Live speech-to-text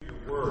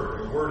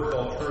your word is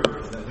all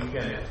truth, and that we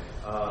can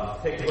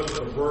take a look at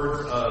the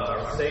words of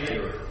our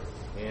Savior,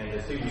 and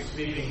as he was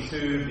speaking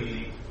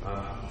to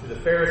the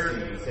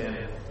Pharisees, and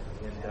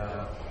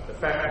the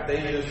fact that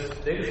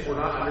they just were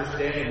not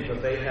understanding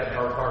because they had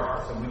hard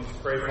hearts. And we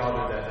just pray,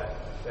 Father,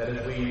 that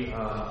as we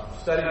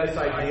study this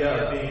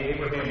idea of being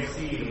Abraham's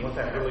seed and what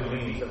that really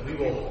means, that we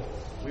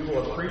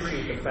will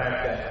appreciate the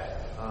fact that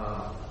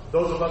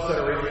those of us that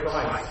are in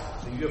Christ,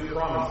 that you have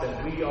promised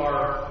that we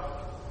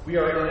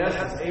are in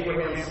essence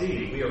Abraham's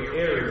seed. We are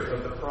heirs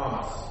of the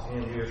promise,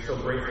 and we are so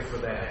grateful for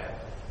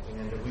that.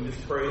 And we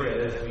just pray that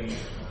as we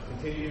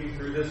continue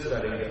through this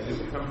study, that we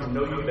will come to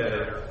know you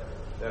better,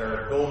 that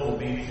our goal will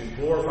be to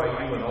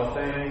glorify you in all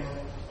things,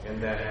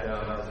 and that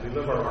as we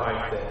live our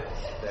life,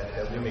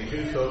 that we may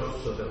do so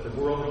that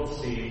the world will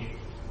see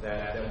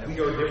that we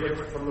are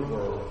different from the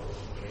world,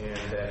 and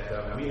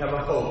that we have a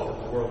hope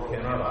that the world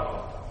cannot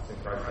offer. It's in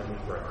Christ's name we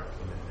pray.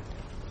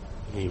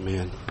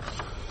 Amen.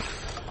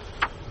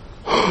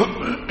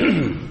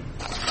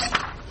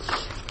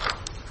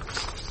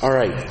 All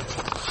right.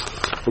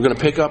 We're going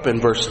to pick up in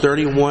verse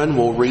 31.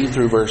 We'll read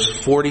through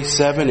verse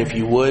 47. If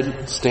you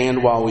would,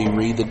 stand while we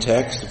read the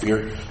text, if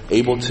you're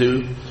able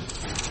to.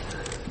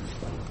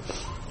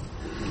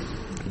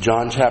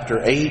 John chapter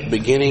 8,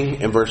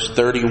 beginning in verse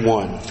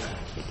 31.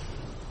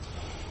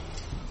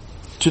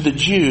 To the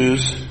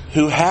Jews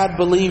who had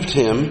believed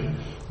him,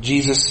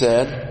 Jesus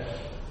said,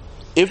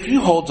 "If you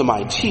hold to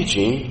my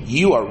teaching,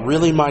 you are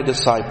really my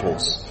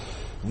disciples.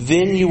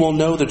 Then you will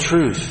know the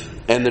truth,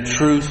 and the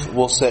truth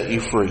will set you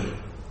free."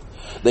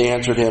 They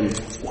answered him,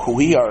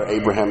 "We are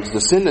Abraham's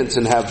descendants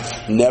and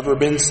have never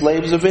been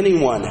slaves of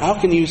anyone. How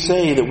can you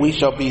say that we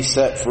shall be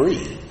set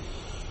free?"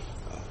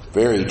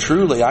 "Very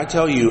truly, I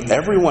tell you,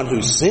 everyone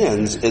who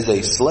sins is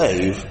a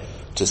slave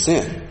to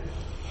sin.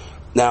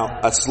 Now,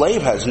 a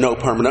slave has no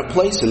permanent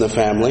place in the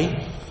family,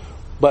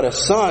 but a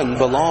son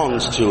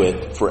belongs to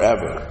it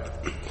forever.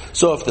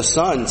 So if the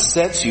Son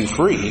sets you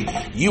free,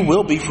 you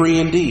will be free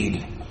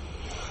indeed.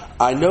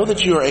 I know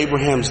that you are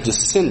Abraham's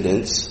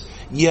descendants,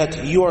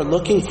 yet you are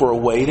looking for a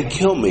way to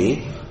kill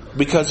me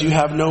because you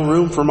have no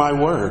room for my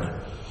word.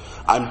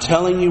 I'm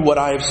telling you what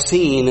I have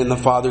seen in the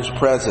Father's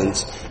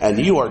presence,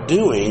 and you are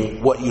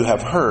doing what you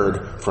have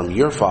heard from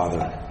your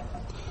father."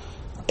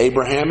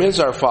 "Abraham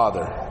is our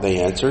father,"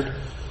 they answered.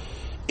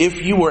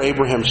 "If you were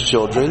Abraham's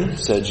children,"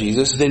 said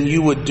Jesus, "then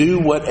you would do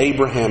what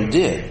Abraham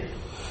did.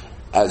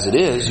 As it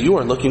is, you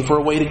are looking for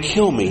a way to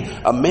kill me,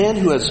 a man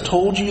who has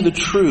told you the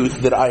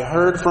truth that I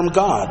heard from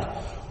God.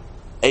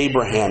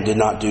 Abraham did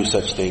not do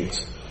such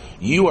things.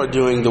 You are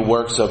doing the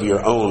works of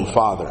your own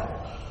father."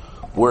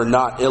 "We're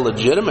not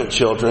illegitimate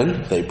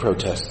children," they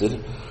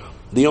protested.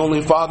 "The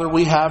only father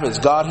we have is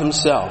God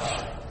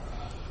himself."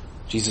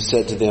 Jesus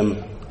said to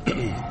them,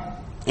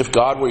 "If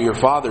God were your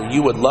father,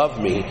 you would love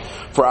me,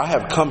 for I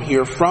have come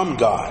here from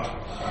God.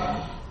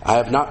 I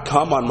have not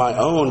come on my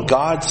own.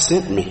 God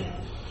sent me.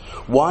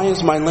 Why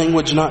is my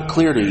language not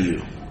clear to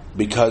you?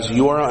 Because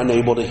you are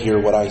unable to hear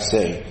what I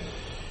say.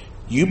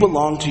 You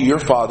belong to your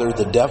father,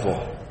 the devil,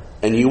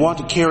 and you want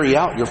to carry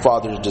out your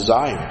father's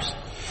desires.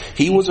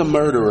 He was a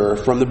murderer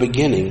from the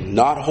beginning,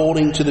 not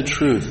holding to the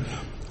truth,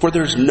 for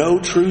there's no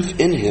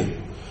truth in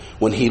him.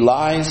 When he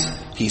lies,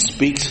 he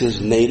speaks his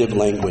native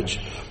language,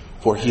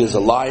 for he is a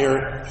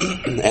liar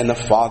and the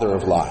father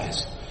of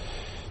lies.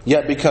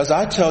 Yet because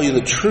I tell you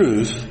the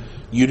truth,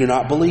 you do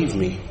not believe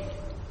me.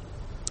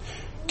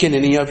 Can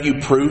any of you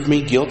prove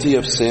me guilty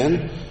of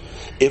sin?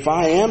 If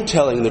I am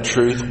telling the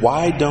truth,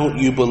 why don't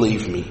you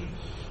believe me?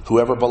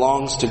 Whoever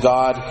belongs to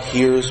God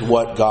hears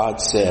what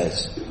God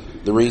says.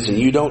 The reason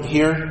you don't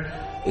hear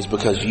is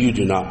because you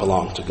do not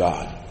belong to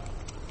God."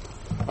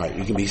 All right,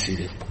 you can be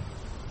seated.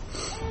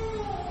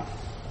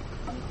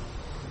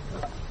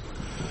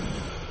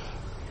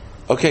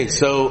 Okay,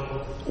 so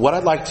what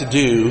I'd like to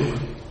do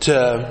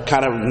to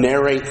kind of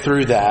narrate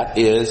through that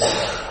is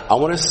I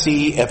want to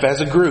see if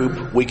as a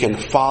group we can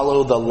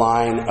follow the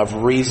line of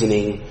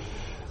reasoning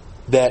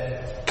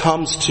that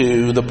comes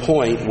to the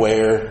point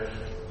where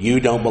you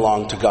don't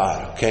belong to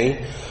God,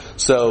 okay?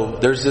 So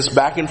there's this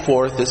back and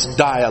forth, this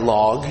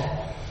dialogue.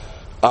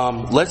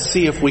 Let's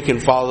see if we can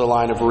follow the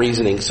line of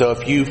reasoning. So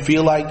if you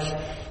feel like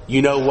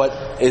you know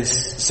what is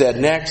said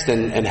next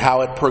and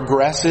how it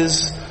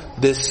progresses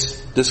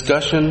this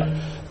discussion,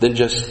 then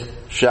just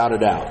shout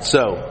it out.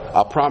 So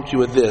I'll prompt you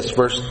with this.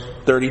 Verse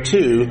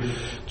 32,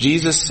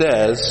 Jesus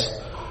says,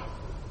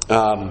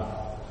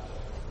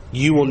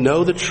 "You will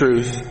know the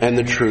truth, and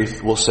the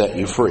truth will set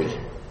you free."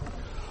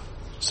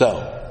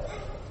 So,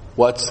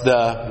 what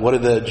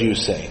did the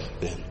Jews say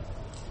then?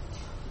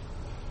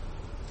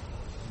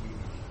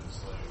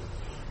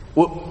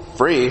 Well,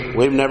 free.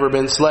 We've never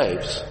been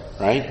slaves,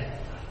 right?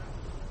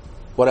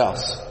 What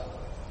else?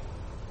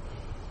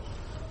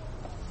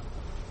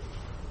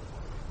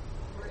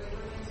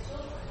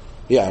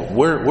 Yeah,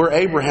 we're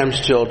Abraham's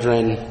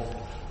children.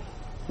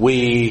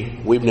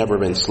 We've never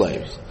been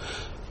slaves.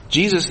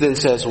 Jesus then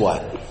says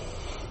what?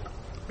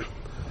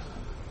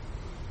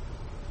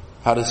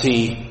 How does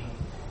he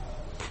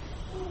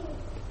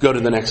go to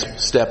the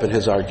next step in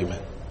his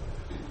argument?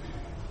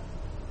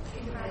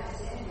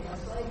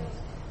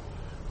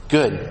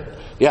 Good.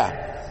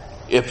 Yeah.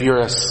 If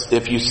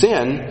you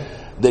sin,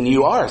 then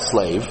you are a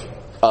slave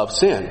of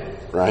sin,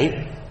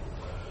 right?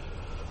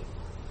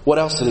 What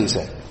else did he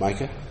say,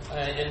 Micah?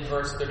 In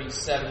verse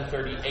 37,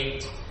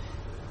 38,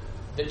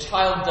 the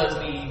child does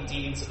the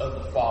deeds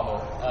of the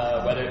father.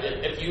 Whether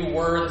if you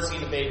were the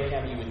seed of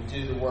Abraham, you would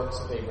do the works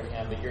of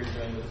Abraham, but you're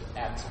doing the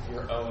acts of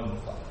your own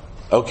father.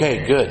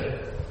 Okay, good.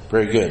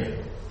 Very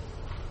good.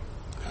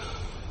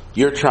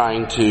 You're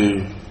trying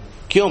to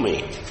kill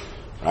me,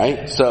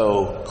 right?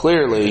 So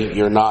clearly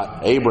you're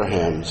not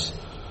Abraham's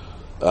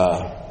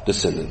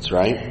descendants,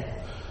 right?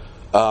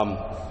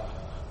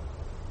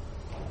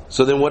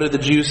 So then what did the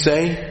Jews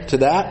say to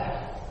that?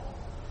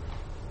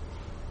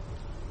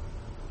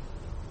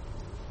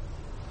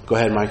 Go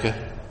ahead, Micah.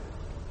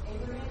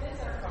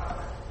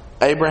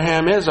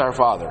 Abraham is our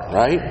father,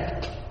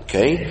 right?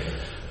 Okay.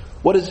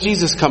 What does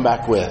Jesus come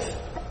back with?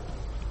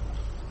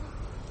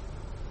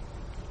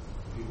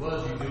 If he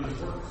was, you do his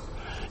works.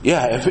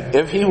 Yeah,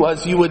 if he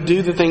was, you would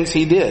do the things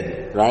he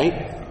did,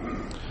 right?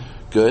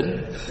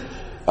 Good.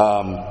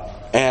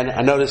 And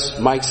I noticed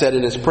Mike said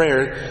in his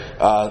prayer,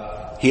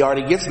 he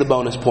already gets the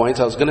bonus points.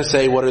 I was going to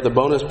say, what are the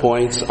bonus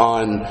points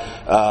on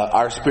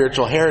our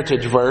spiritual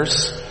heritage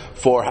verse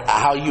for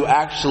how you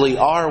actually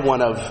are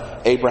one of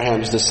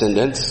Abraham's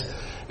descendants?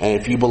 And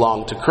if you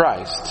belong to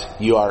Christ,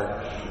 you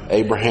are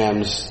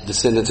Abraham's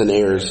descendants and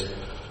heirs,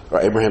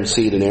 or Abraham's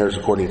seed and heirs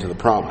according to the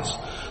promise.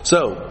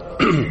 So,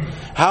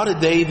 how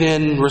did they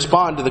then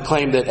respond to the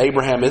claim that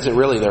Abraham isn't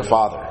really their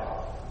father?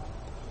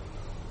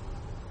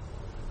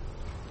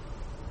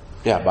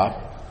 Yeah,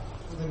 Bob?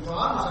 Then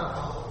God is our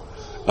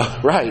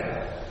father. Right.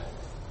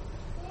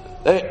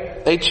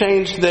 They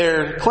changed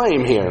their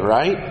claim here,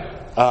 right?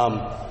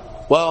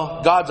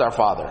 Well, God's our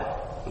father.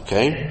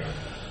 Okay?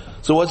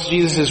 So what's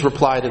Jesus'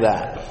 reply to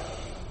that?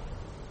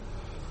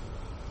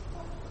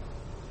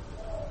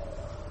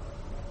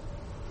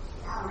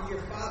 If I were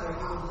your father,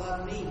 you would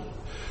love me.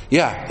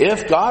 Yeah,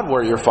 if God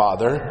were your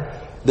father,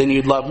 then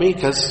you'd love me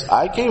because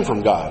I came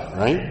from God,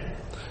 right?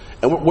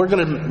 And we're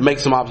going to make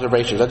some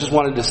observations. I just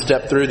wanted to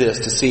step through this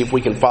to see if we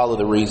can follow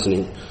the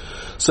reasoning.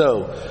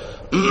 So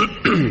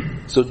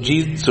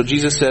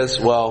Jesus says,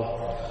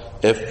 well,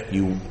 if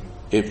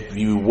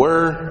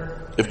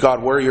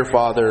God were your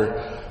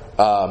father,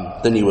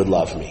 then you would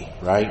love me,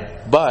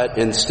 right? But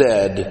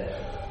instead,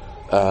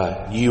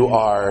 you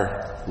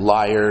are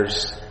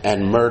liars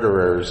and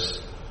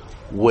murderers,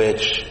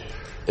 which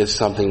is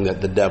something that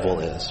the devil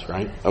is,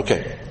 right?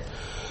 Okay.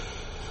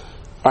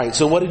 All right,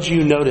 so what did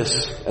you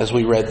notice as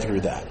we read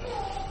through that?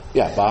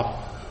 Yeah, Bob?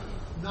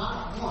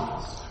 Not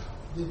once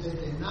did they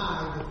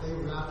deny that they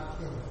were out to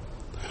kill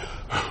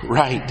him.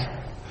 Right.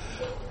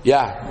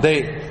 Yeah,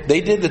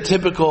 they did the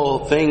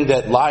typical thing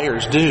that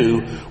liars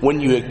do. When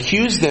you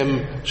accuse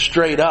them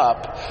straight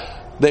up,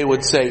 they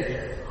would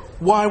say,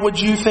 why would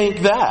you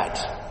think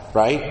that?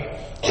 Right?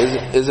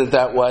 Isn't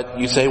that what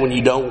you say when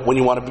you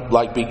want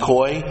to be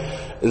coy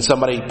and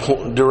somebody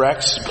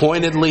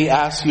pointedly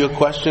asks you a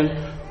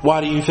question?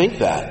 Why do you think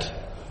that?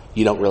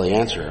 You don't really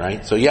answer,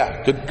 right? So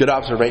yeah, good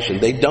observation.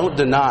 They don't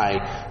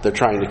deny they're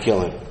trying to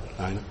kill him.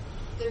 Right?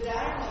 The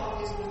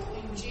dialogue is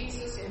between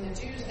Jesus and the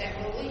Jews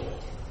that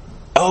believed.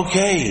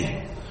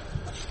 Okay.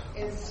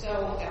 And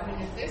so,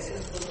 if this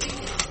is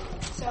believing,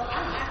 so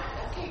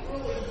I can't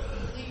really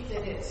believe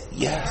that it's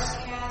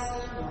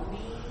sarcasm or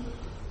mean,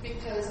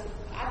 because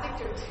I think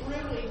they're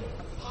truly,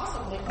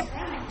 possibly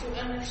trying to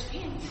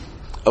understand.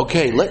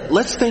 Okay,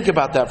 let's think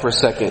about that for a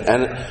second.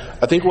 And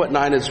I think what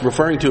 9 is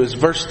referring to is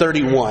verse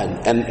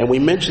 31. And we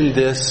mentioned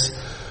this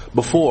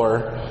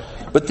before.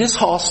 But this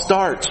all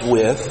starts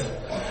with,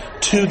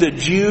 to the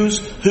Jews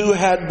who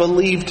had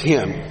believed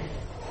him,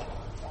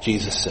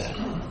 Jesus said.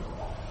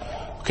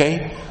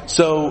 Okay?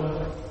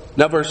 So,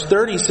 now verse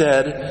 30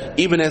 said,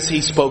 even as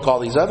he spoke all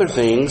these other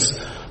things,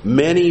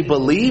 many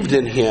believed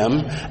in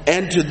him.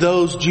 And to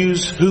those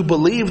Jews who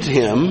believed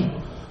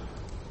him,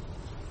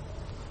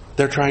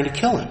 they're trying to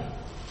kill him.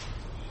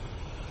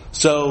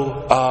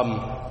 So,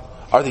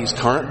 are these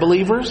current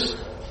believers?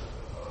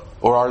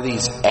 Or are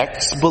these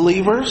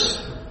ex-believers?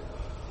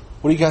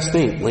 What do you guys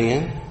think,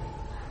 Leanne? I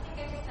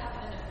think I just have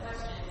another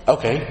question.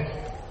 Okay.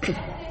 What did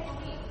they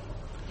believe?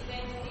 Did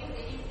they believe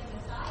that he's the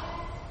Messiah?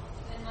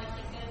 And like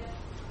he said,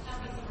 some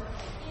people were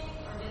king,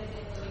 or did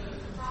they believe he was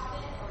the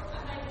prophet? Or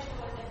I'm not even sure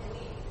what they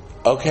believe.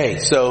 Okay,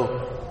 so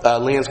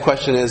Leanne's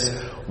question is,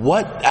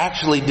 what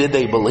actually did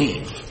they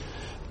believe?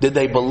 Did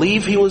they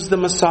believe he was the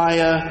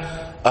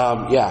Messiah?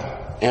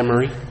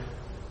 Anne-Marie? So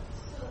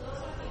those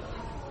are the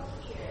only people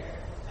here.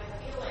 I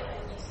feel like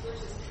when he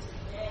switches to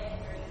today and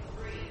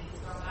 33, he's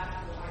going back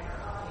to the wider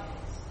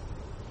audience.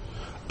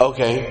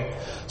 Okay,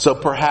 so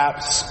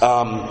perhaps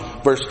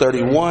verse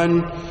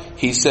 31,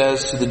 he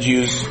says to the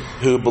Jews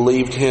who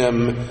believed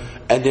him,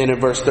 and then in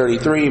verse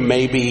 33,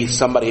 maybe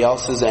somebody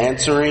else is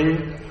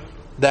answering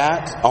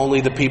that.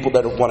 Only the people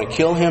that want to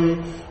kill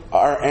him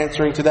are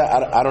answering to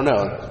that. I don't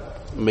know.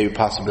 Maybe a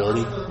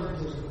possibility. I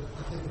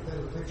think a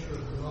better picture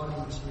of the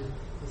audience here.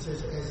 It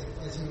says,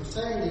 as he was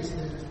saying these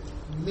things,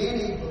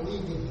 many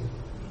believed in him.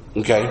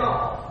 Okay. Not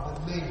all,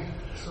 but many.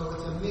 So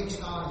it's a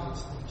mixed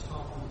audience that he's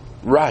talking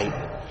to. Right.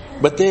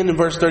 But then in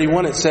verse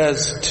 31 it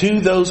says, to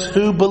those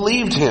who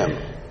believed him.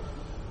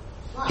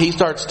 He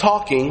starts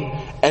talking,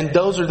 and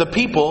those are the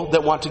people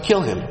that want to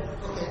kill him.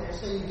 Okay,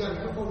 so you've got a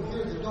group over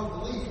here that don't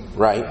believe.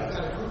 Right. You've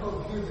got a group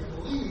over here that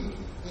believe.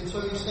 And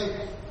so you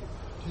say,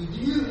 to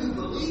you who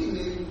believe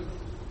me,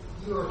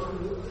 you are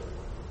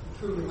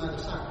truly my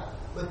disciple.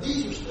 But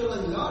these are still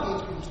in the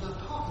audience, but he's not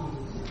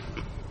talking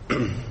to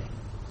them.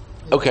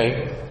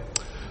 Okay.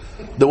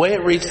 The way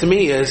it reads to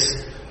me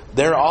is,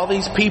 there are all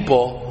these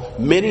people,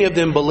 many of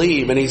them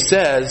believe, and he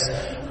says,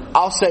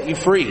 I'll set you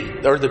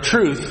free, or the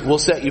truth will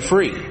set you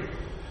free.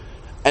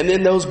 And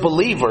then those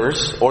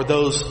believers, or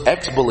those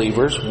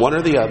ex-believers, one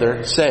or the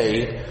other,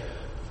 say,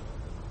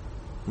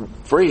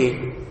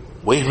 free?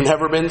 We've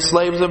never been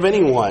slaves of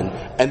anyone.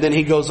 And then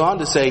he goes on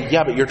to say,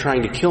 yeah, but you're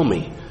trying to kill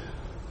me.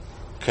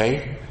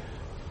 Okay?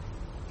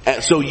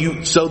 And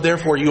so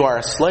therefore you are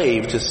a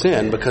slave to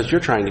sin because you're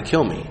trying to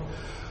kill me.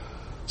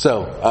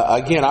 So,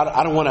 again,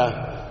 I don't want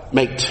to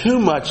make too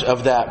much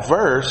of that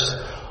verse,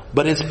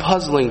 but it's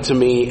puzzling to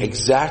me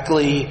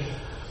exactly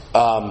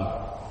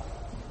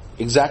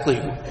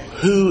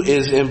who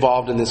is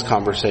involved in this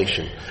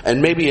conversation.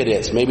 And maybe it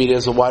is. Maybe it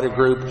is a wider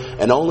group,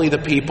 and only the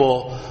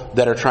people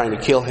that are trying to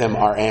kill him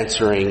are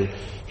answering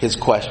his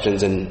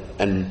questions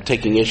and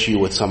taking issue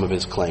with some of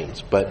his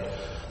claims. But,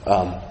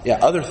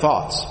 other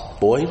thoughts?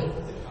 Boyd?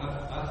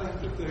 I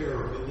think that they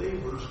are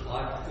believers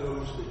like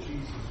those that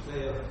Jesus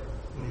fed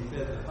when he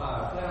fed the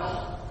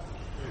 5,000.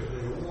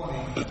 They're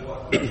wanting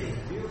what he can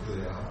give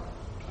them,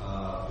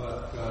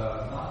 but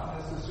not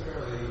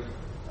necessarily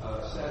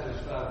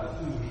satisfied with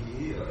who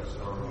he is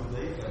or who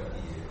they think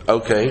he is.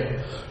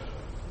 Okay.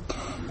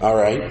 All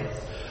right.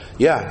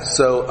 Yeah.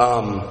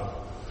 So,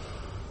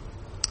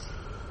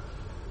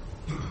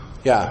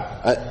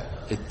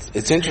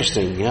 it's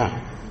interesting.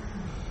 Yeah.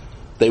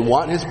 They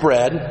want his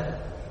bread,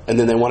 and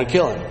then they want to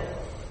kill him.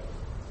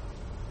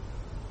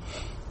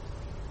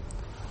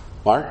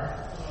 Mark?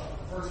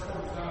 Verse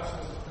 45 says,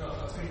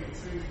 I tell you the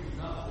truth, you do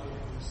not believe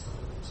in this.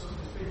 Some of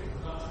these people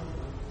are not true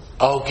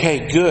believers. Okay,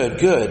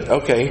 good.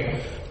 Okay.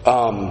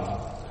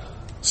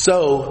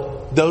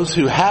 So those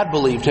who had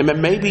believed him,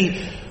 and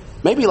maybe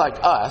like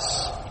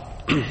us,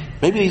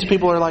 maybe these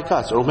people are like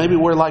us, or maybe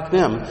we're like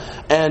them.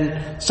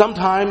 And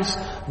sometimes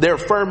they're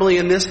firmly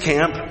in this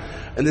camp,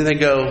 and then they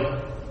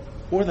go,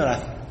 more than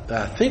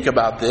I think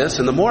about this,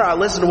 and the more I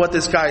listen to what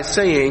this guy is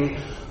saying,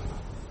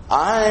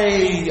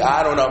 I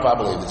don't know if I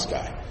believe this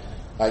guy.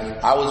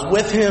 Like, I was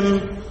with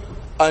him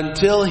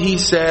until he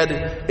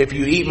said, if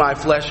you eat my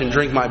flesh and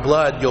drink my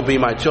blood, you'll be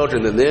my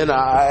children. And then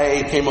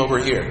I came over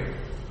here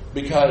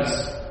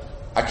because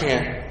I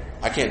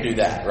can't do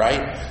that,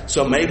 right?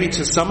 So maybe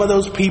to some of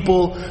those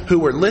people who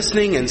were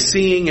listening and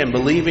seeing and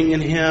believing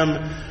in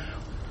him,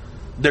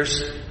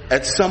 there's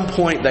at some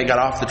point they got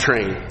off the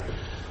train,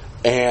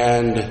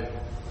 and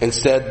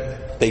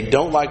instead they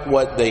don't like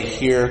what they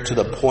hear to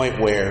the point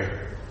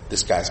where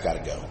this guy's got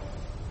to go.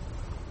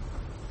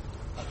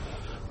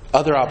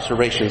 Other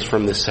observations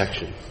from this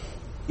section?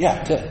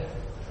 Yeah, Ted.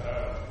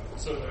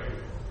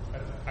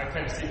 I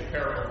kind of see the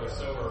parable of the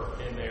sower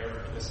in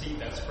there, the seed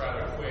that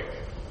sprouted quick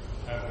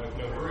with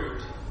no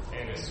root,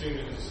 and as soon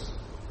as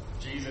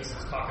Jesus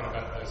is talking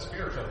about the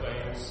spiritual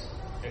things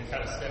and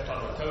kind of stepped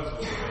on their toes a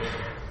little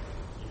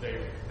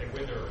bit, they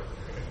wither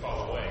and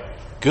fall away.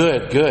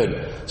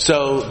 Good.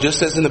 So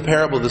just as in the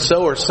parable of the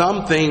sower,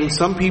 some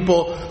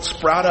people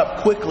sprout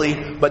up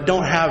quickly but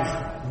don't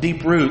have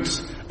deep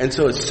roots. And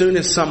so as soon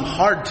as some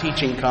hard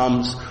teaching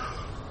comes,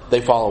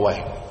 they fall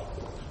away.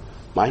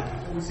 Mike?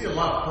 We see a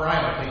lot of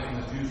pride, I think,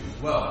 in the Jews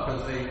as well,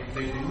 because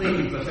they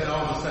believe, but then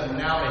all of a sudden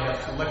now they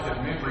have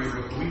selective memory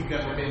with we've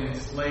never been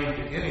enslaved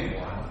to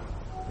anyone,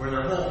 where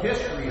their whole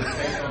history is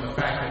based on the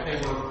fact that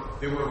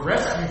they were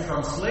rescued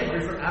from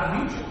slavery out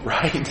of Egypt.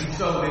 Right. And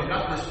so they've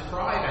got this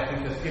pride, I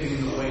think, that's getting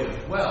in the way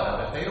as well,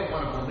 that they don't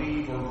want to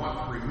believe or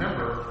want to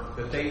remember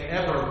that they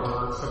ever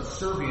were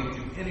subservient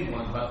to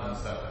anyone but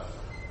themselves.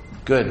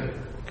 Good.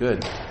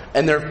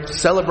 And they're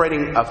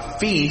celebrating a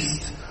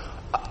feast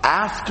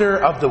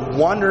of the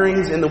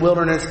wanderings in the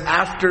wilderness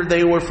after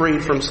they were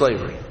freed from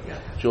slavery. Yeah.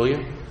 Julia?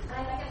 And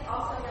I think it's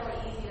also really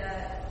easy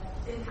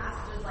to, in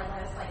passages like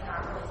this, like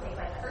not really take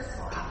like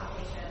personal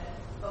application,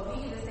 but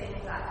we do the same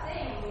exact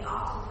thing. We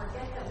often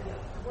forget that we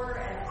were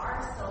and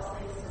are still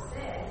slaves to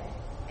sin,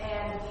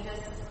 and we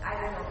just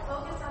either don't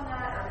focus on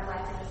that or we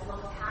like to just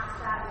look past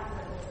that because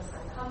it makes us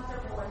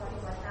uncomfortable or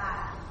things like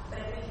that. But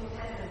if we can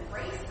kind of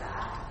embrace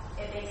that,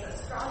 it makes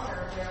us stronger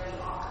where we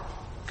are.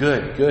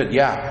 Good,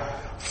 yeah.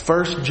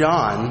 1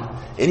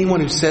 John, anyone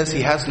who says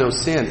he has no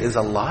sin is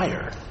a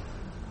liar.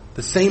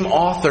 The same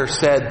author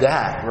said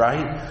that,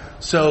 right?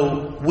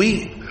 So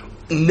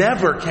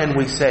never can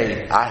we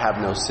say, I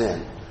have no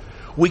sin.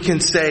 We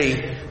can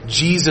say,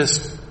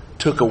 Jesus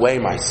took away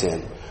my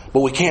sin.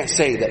 But we can't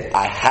say that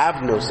I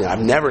have no sin. I've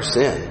never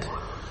sinned.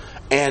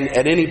 And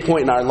at any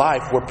point in our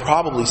life, we're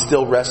probably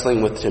still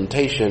wrestling with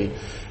temptation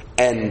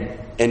and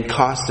in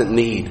constant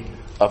need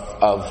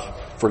of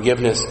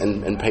forgiveness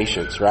and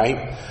patience,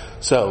 right?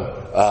 So,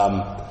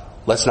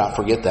 let's not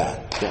forget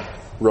that. Yeah.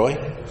 Roy?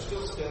 We're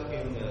still stuck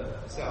in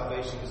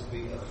salvation as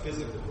being a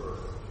physical birth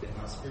and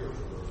not spiritual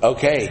birth.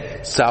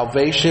 Okay.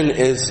 Salvation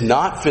is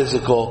not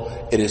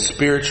physical. It is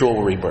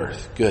spiritual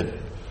rebirth. Good.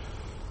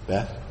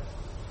 Beth?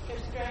 They're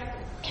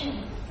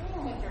struggling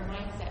with their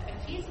mindset,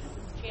 but Jesus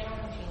is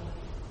challenging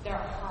their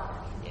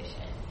heart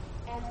condition,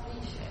 as we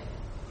should.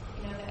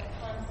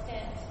 That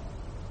constant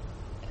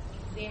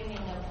examining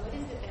of what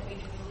is it that we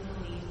truly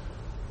believe,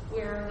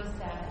 where are we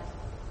set?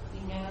 We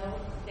know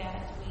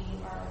that we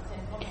are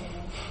sinful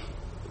men,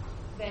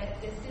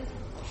 but this is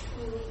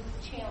truly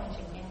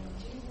challenging, and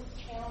Jesus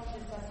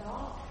challenges us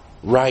all.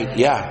 Right,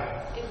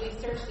 yeah. If we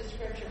search the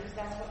scriptures,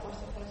 that's what we're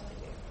supposed to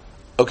do.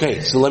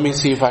 Okay, so let me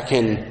see if I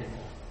can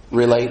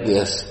relate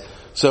this.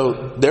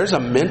 So there's a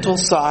mental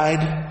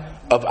side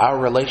of our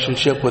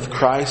relationship with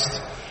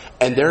Christ,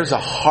 and there's a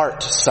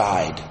heart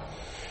side.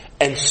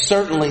 And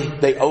certainly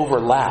they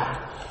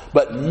overlap.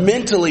 But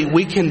mentally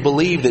we can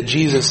believe that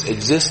Jesus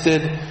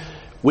existed.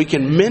 We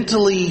can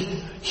mentally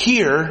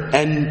hear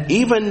and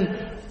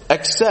even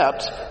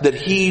accept that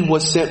he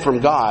was sent from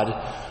God.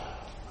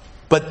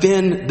 But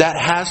then that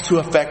has to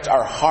affect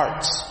our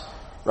hearts,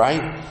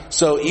 right?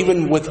 So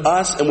even with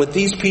us and with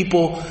these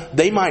people,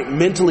 they might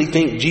mentally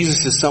think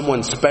Jesus is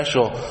someone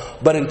special,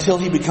 but until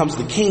he becomes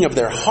the king of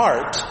their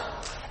heart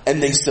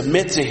and they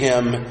submit to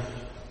him,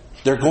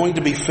 they're going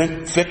to be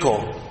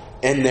fickle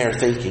in their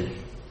thinking,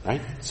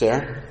 right?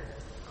 Sarah?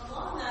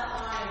 Along that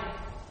line,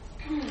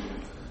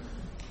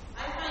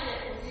 I find it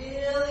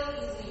really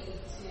easy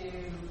to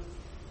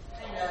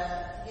kind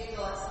of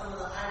giggle at some of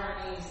the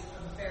ironies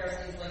of the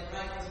Pharisees, like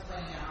Mike was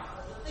pointing out.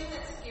 But the thing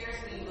that scares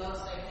me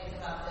most, I think,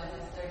 about them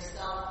is their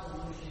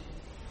self-delusion.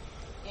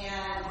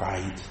 And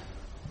Right.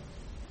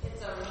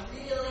 it's a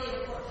really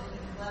important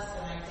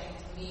lesson, I think,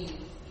 to me,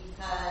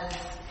 because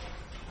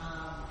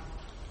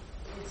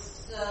it's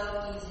so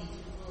easy to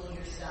fool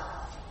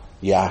yourself.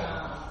 Yeah.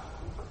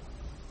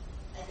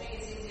 I think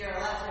it's easier a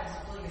lot of times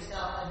to fool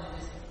yourself than it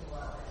is to fool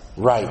others.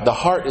 Right. The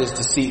heart is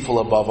deceitful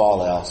above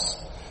all else.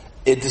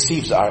 It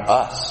deceives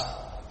us.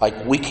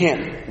 Like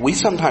we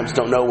sometimes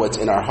don't know what's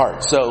in our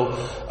heart. So,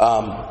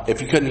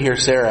 if you couldn't hear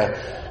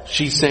Sarah,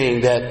 she's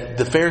saying that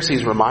the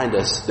Pharisees remind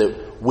us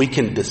that we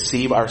can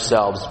deceive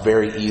ourselves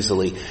very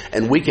easily.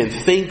 And we can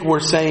think we're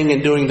saying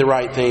and doing the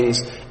right things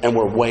and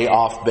we're way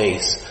off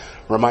base.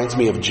 Reminds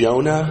me of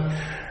Jonah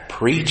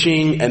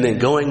preaching and then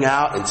going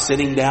out and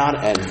sitting down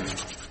and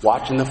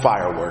watching the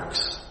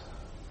fireworks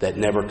that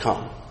never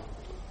come.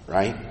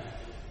 Right?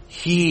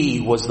 He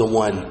was the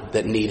one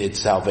that needed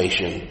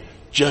salvation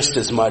just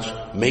as much,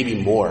 maybe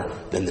more,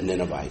 than the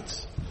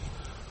Ninevites.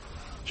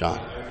 John?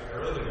 I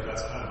really think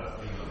that's kind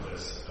of the theme of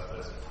this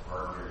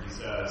part here. He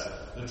says,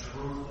 the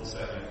truth will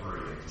set you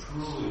free.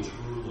 Truly,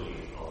 truly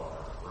are.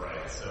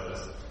 Right? So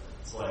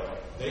it's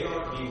like they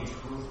aren't being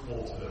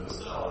truthful to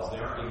themselves. They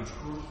aren't being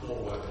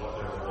truthful with what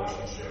their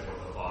relationship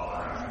with the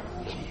Father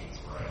actually means.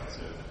 Right?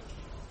 So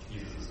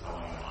Jesus is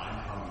telling them, I'm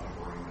coming to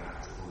bring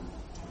that truth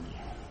to you.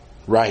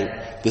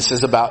 Right. This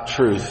is about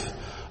truth.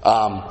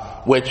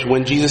 Which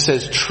when Jesus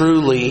says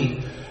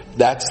truly,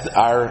 that's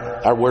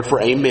our word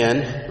for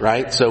amen,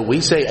 right? So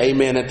we say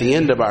amen at the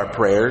end of our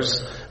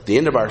prayers, the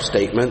end of our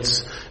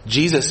statements.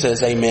 Jesus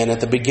says amen at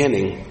the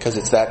beginning because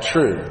it's that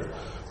true,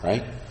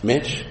 right?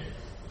 Mitch?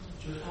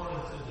 Just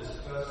wanted to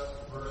discuss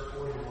verse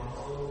 41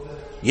 a little bit.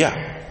 Yeah.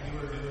 You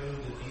were doing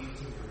the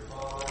deeds of your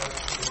father. It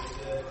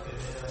said to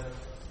him,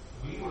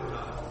 we were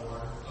not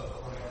born of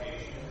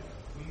fornication.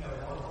 We have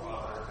one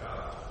Father,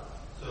 God.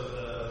 So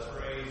the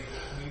phrase,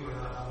 we were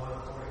not born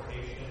of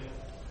fornication,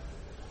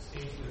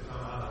 seems to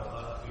come out of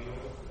left field.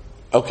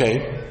 Okay.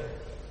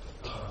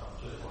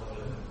 Just wanted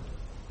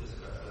to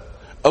discuss that.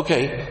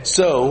 Okay,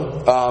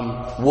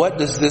 so what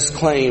does this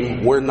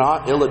claim, we're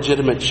not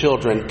illegitimate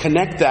children,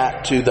 connect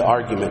that to the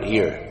argument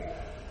here?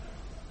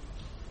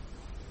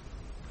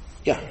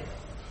 Yeah,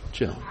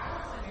 Jill. I was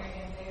wondering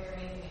if they were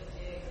making a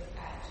dig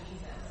at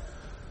Jesus.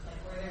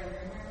 Like, were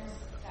there rumors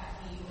that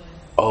he was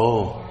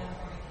born in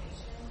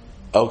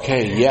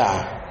fornication? Okay,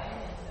 yeah.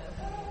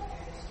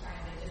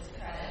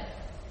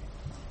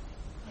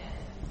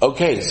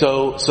 Okay,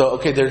 so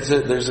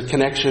there's a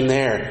connection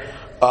there.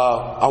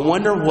 I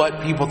wonder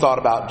what people thought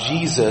about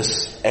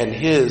Jesus and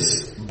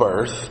his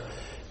birth,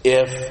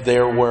 if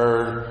there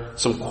were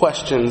some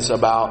questions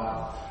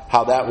about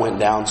how that went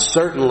down.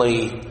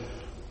 Certainly,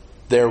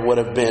 there would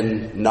have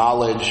been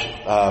knowledge.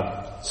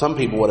 Some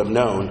people would have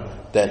known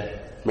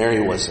that Mary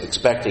was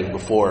expecting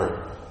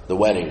before the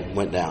wedding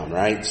went down,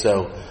 right?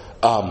 So,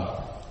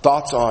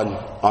 thoughts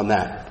on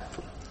that,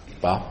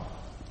 Bob?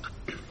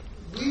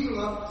 We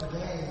grew up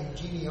today,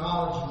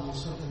 genealogy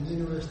is something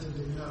interesting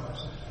to know.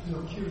 So,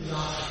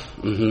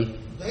 curiosity.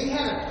 Mm-hmm. They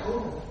had a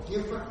total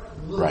different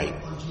look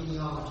on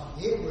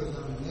genealogy. It was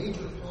a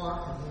major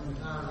part of their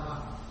entire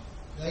life.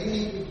 They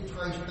needed to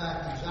trace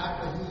back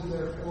exactly who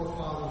their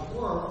forefathers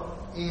were,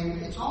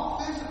 and it's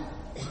all physical.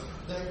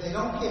 They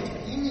don't get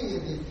any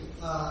of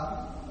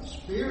the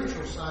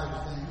spiritual side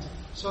of things.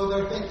 So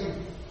they're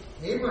thinking,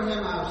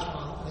 Abraham our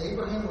father.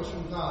 Abraham was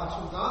from God,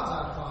 so God's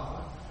our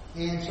father.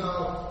 And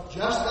so,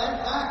 just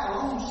that fact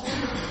alone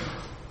says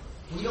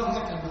we don't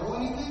have to know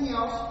anything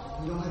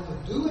else. We don't have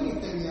to do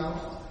anything else.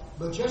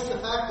 But just the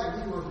fact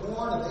that we were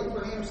born of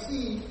Abraham's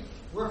seed,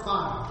 we're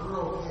fine. We're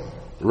okay.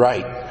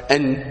 Right.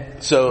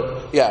 And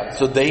so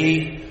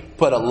they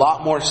put a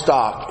lot more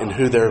stock in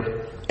who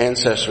their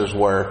ancestors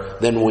were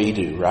than we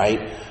do,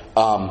 right?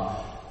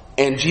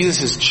 And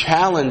Jesus is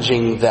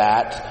challenging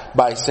that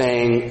by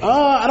saying,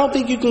 I don't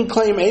think you can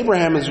claim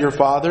Abraham as your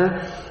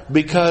father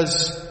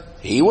because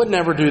he would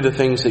never do the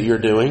things that you're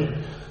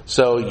doing.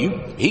 So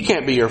he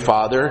can't be your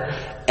father.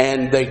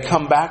 And they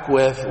come back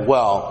with,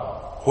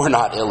 well, we're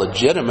not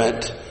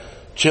illegitimate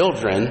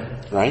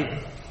children,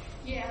 right?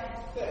 Yeah,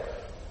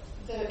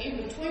 but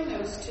in between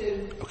those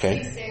two, okay.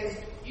 He says,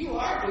 you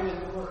are doing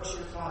the works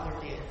your father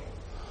did.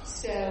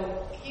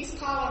 So he's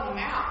calling him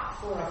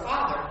out for a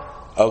father.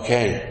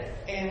 Okay.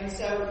 And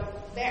so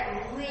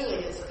that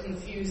really is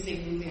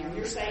confusing them.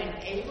 You're saying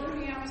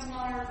Abraham is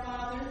not our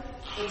father,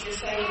 but you're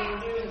saying you're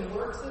doing the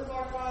works of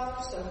our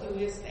father, so who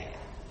is that?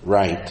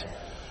 Right.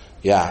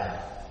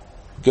 Yeah.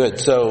 Good.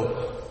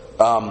 So,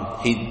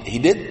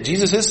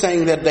 Jesus is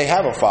saying that they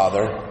have a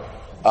father,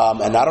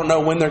 and I don't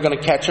know when they're going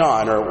to catch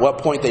on or what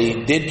point they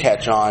did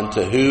catch on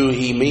to who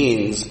he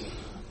means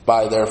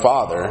by their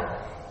father.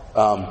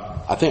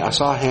 I think I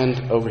saw a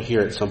hand over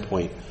here at some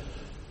point.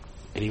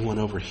 Anyone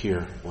over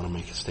here want to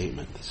make a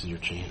statement? This is your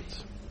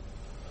chance.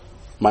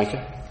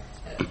 Micah?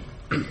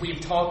 We've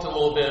talked a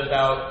little bit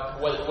about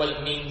what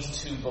it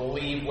means to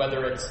believe,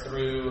 whether it's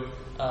through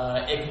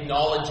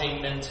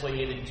acknowledging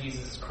mentally that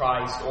Jesus is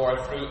Christ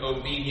or through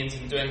obedience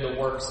and doing the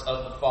works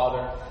of the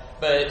Father.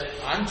 But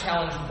I'm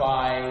challenged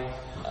by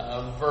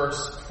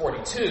verse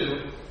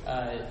 42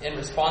 in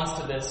response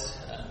to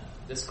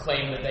this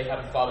claim that they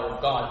have a Father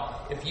of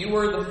God. If you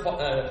were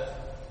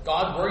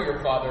God were your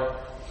Father,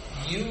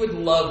 you would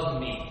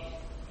love me.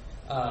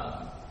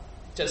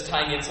 Just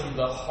tying in some of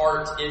the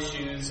heart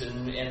issues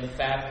and the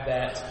fact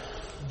that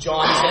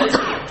John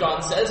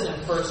says in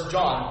 1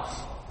 John,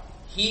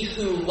 he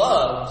who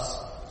loves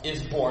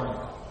is born of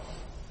God.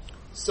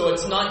 So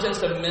it's not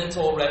just a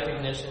mental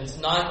recognition. It's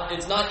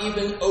not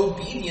even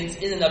obedience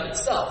in and of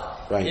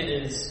itself. Right. It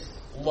is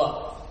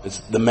love. It's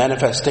the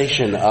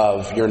manifestation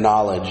of your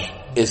knowledge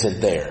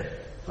isn't there,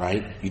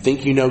 right? You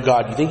think you know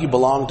God. You think you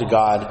belong to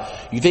God.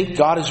 You think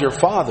God is your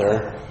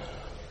father,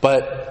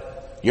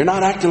 but you're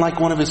not acting like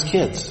one of his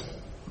kids,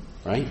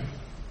 right?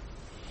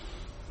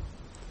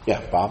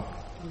 Yeah, Bob?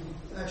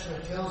 Actually,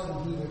 it tells them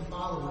who their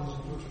father is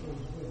in verse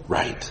 44.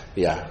 Right,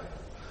 yeah.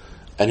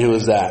 And who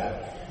is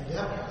that? The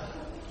devil.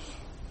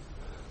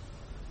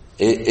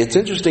 It's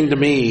interesting to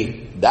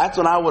me. That's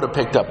when I would have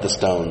picked up the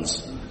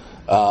stones.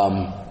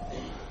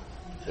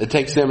 It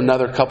takes them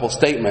another couple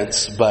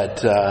statements, but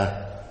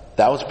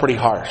that was pretty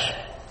harsh.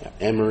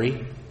 Anne-Marie,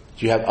 do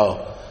you have?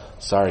 Oh,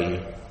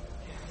 sorry.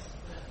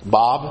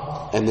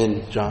 Bob, and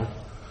then John.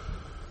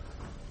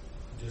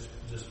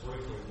 Just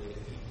briefly,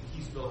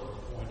 he's built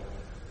a point of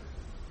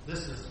it.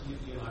 This is, you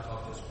and I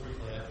talked this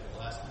briefly after the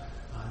last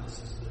time. This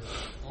is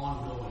the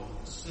ongoing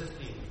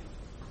sifting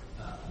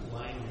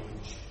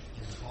language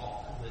and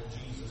talk that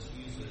Jesus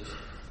uses.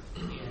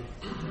 And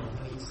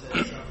when he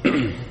says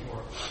something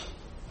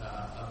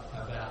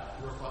about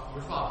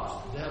your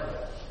father's the devil,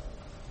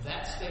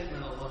 that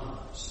statement alone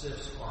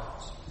sifts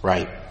hearts.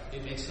 Right.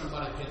 It makes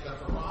somebody pick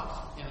up a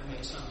rock, and it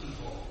makes some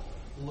people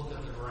look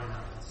at the ground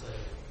and say,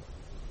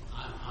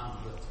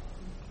 I'm guilty.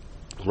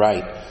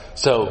 Right.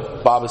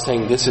 So Bob is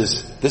saying this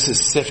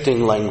is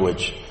sifting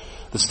language.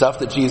 The stuff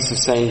that Jesus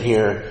is saying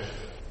here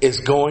is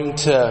going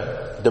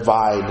to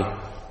divide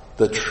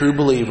the true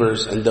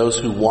believers and those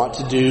who want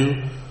to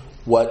do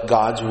what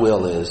God's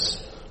will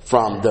is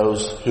from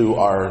those who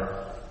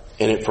are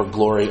in it for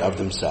glory of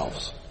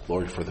themselves.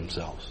 Glory for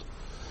themselves.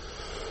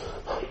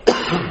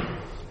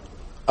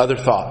 Other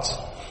thoughts?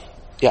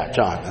 Yeah,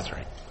 John, that's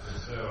right.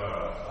 So,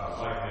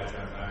 like Mitch,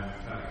 I'm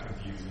kind of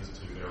confused as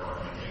to their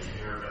argumentation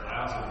here, but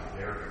I also think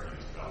they're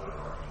confused about their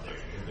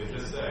argumentation. If they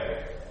just say,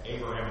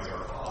 Abraham is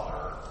our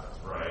father,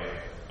 right,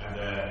 and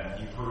then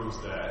he proves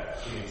that,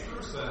 in a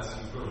true sense,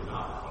 he's really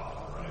not our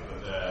father, right, but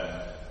then,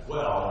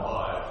 but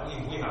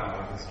we have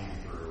to conceive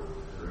through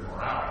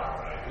immorality,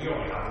 right, we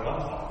only have one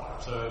father.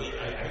 So, I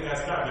think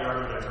that's kind of the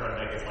argument they're trying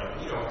to make, is like,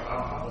 we don't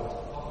have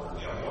multiple fathers,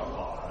 we have one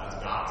father, and that's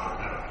God, so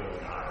kind of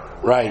feeling higher.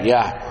 Right,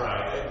 yeah.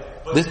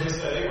 Right. But they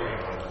said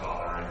Abraham was the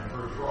father, and you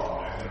proved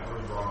wrong, and you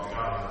proved wrong that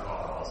God was the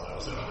father also.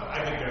 So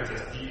I think they're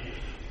just getting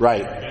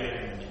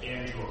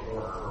into a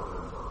corner further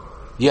and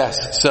further.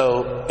 Yes,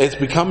 so it's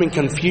becoming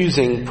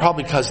confusing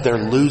probably because they're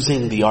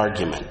losing the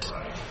argument.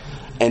 Right.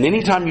 And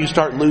anytime you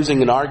start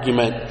losing an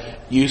argument,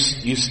 you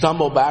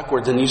stumble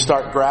backwards and you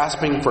start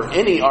grasping for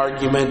any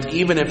argument,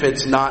 even if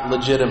it's not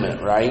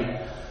legitimate,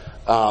 right?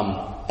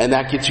 And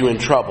that gets you in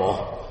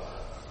trouble.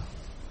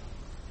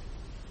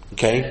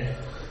 Okay?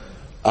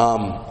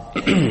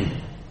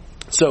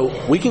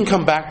 So we can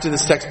come back to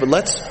this text, but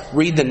let's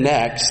read the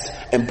next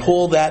and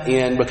pull that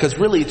in, because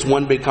really it's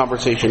one big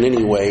conversation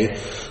anyway.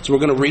 So we're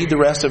going to read the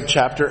rest of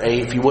chapter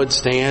 8. If you would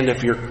stand,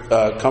 if you're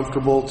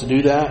comfortable to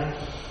do that.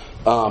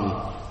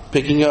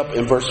 picking up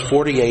in verse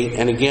 48.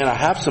 And again, I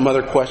have some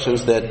other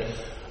questions that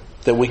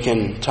we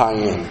can tie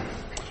in.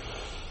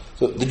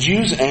 So the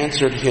Jews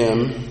answered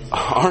him,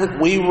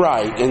 "Aren't we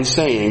right in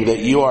saying that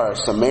you are a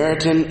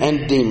Samaritan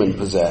and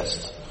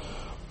demon-possessed?"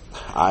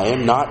 "I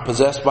am not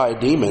possessed by a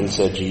demon,"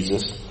 said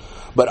Jesus,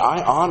 "but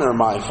I honor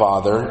my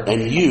Father,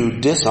 and you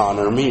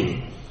dishonor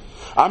me.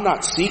 I'm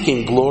not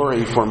seeking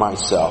glory for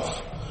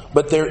myself,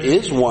 but there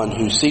is one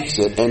who seeks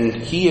it,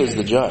 and he is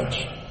the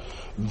judge.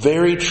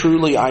 Very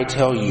truly I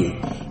tell you,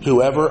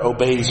 whoever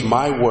obeys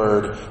my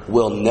word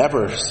will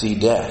never see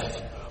death."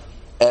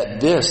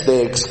 At this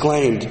they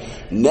exclaimed,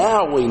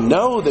 "Now we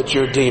know that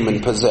you're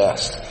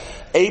demon-possessed.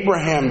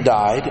 Abraham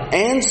died,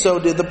 and so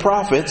did the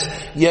prophets,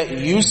 yet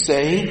you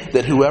say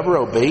that whoever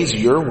obeys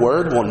your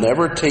word will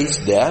never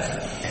taste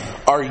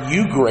death. Are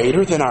you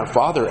greater than our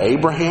father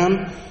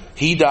Abraham?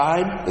 He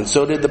died, and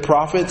so did the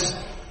prophets.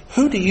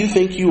 Who do you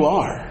think you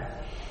are?"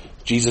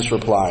 Jesus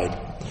replied,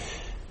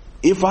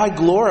 "If I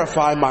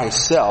glorify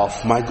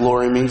myself, my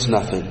glory means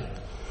nothing.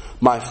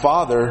 My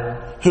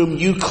Father, whom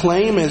you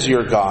claim as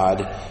your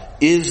God,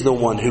 is the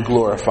one who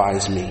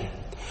glorifies me.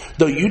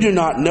 Though you do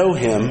not know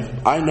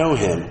him, I know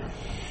him.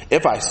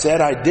 If I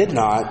said I did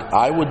not,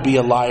 I would be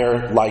a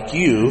liar like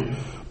you,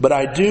 but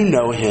I do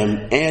know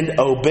him and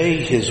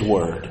obey his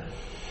word.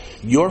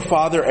 Your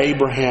father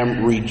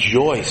Abraham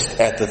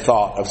rejoiced at the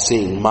thought of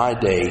seeing my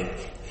day.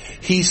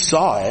 He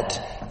saw it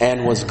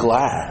and was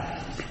glad."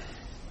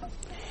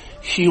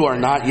 "You are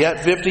not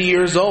yet 50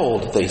 years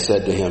old," they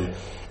said to him,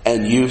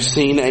 "and you've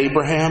seen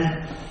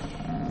Abraham?"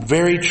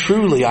 "Very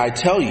truly I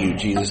tell you,"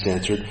 Jesus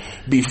answered,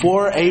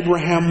 "before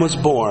Abraham was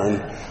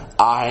born,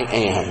 I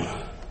am."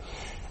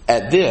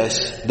 At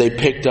this, they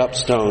picked up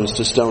stones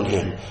to stone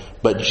him,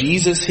 but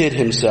Jesus hid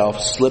himself,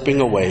 slipping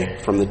away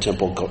from the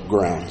temple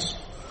grounds.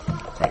 All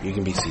right, you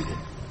can be seated.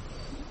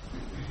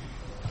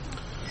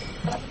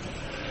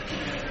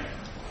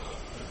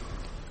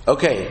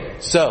 Okay,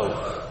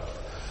 so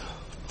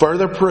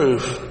further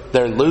proof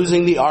they're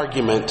losing the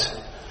argument.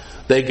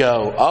 They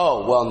go,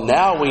 "Oh, well,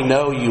 now we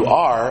know you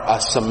are a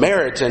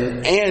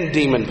Samaritan and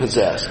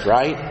demon-possessed,"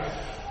 right?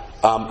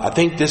 I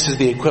think this is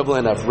the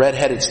equivalent of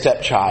red-headed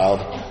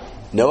stepchild.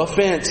 No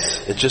offense,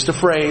 it's just a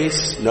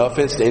phrase. No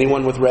offense to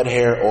anyone with red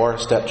hair or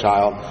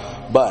stepchild.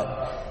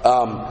 But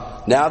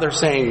now they're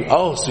saying,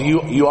 "Oh, so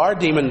you are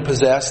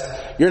demon-possessed.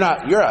 You're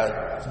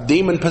a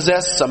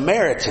demon-possessed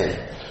Samaritan."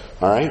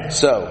 All right,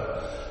 so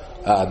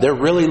they're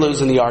really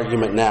losing the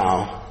argument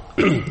now.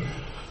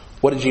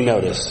 What did you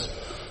notice?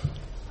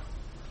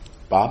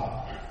 Bob?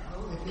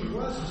 Well, if he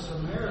was a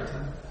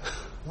Samaritan,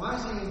 why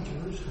is he in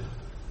Jerusalem?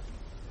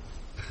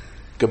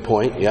 Good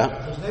point, yeah.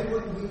 Because they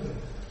wouldn't be there.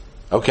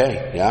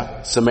 Okay,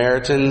 yeah.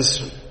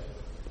 Samaritans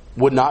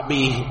would not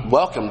be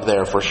welcomed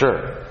there for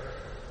sure.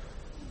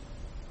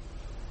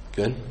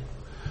 Good.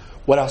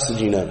 What else did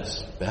you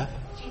notice, Beth?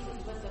 Jesus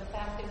was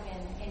effective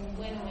in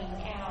winnowing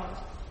out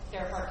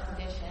their heart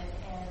condition,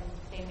 and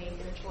they made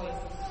their choice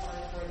as far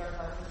as where their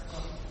heart was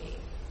going to be.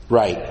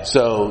 Right.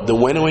 So the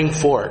winnowing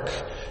fork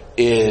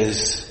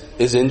is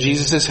in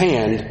Jesus'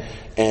 hand,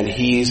 and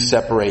he's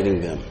separating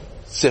them,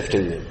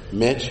 sifting them.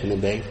 Mitch and then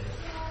Dave.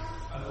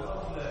 I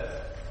love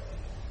that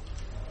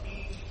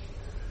he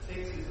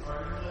takes his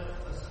argument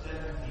a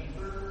step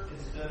deeper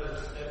instead of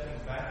stepping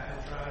back and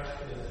trying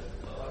to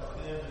elect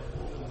them and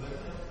pull them with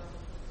him.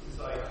 It's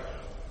like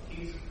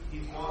he's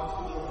gone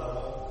to the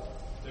level.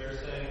 They're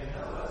saying,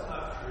 "No, that's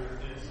not true."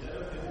 And instead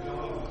of him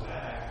going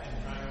back and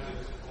trying to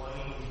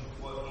explain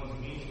what he's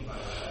meaning by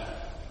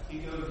that, he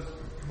goes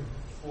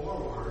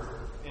forward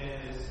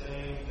and is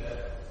saying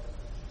that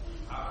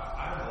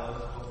I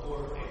was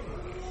before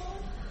Abraham,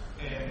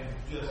 and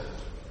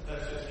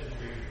that's just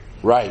intriguing.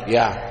 Right,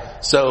 yeah.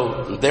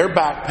 So they're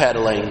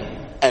backpedaling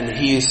and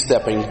he's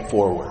stepping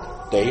forward.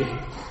 Dave?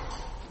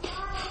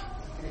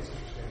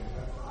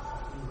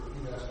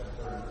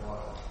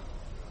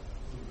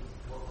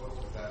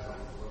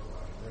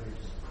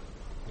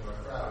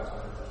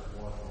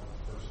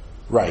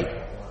 Right.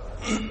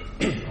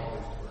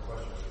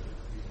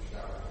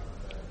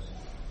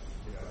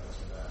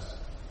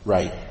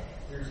 Right.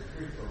 Here's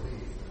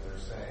belief, and they're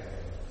saying,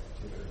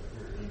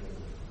 you're demon.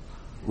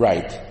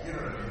 Right. You know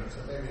what I mean?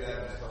 So maybe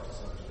that just helps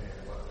us understand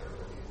what their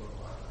belief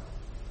looked like.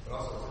 But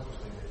also, it's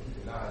interesting that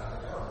he denies,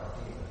 like, "I don't have a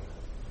demon."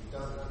 He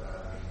doesn't deny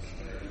that he's a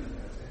Samaritan.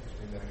 And it's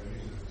interesting that he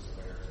uses the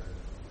Samaritan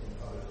in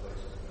other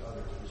places, in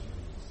other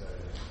teachings, to say,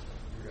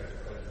 your guys'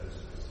 prejudice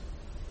is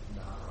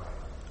not right.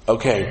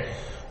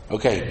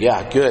 Okay,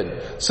 yeah,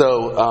 good.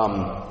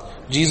 So,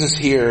 Jesus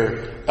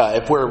here,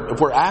 if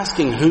we're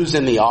asking who's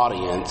in the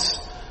audience,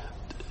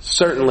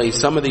 certainly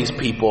some of these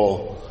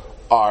people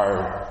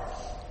are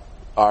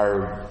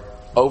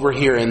over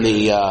here in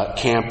the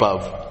camp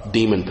of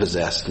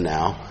demon-possessed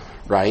now,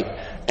 right?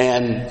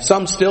 And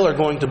some still are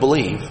going to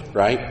believe,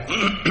 right?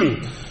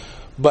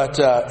 But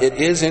it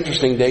is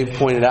interesting, Dave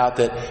pointed out,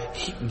 that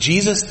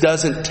Jesus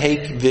doesn't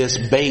take this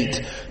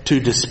bait to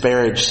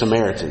disparage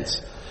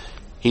Samaritans.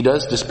 He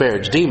does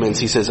disparage demons.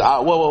 He says,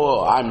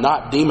 whoa, I'm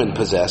not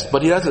demon-possessed.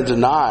 But he doesn't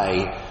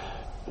deny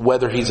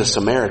whether he's a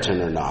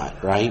Samaritan or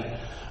not, right?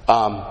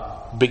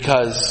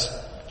 because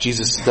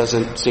Jesus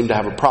doesn't seem to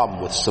have a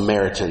problem with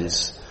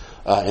Samaritans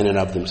in and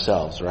of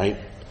themselves, right?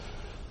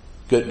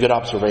 Good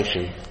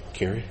observation,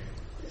 Carrie.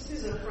 This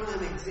is a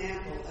prime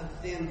example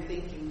of them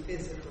thinking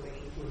physically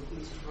when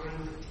he's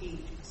trying to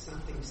teach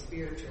something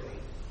spiritually.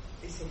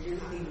 They said, you're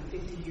not even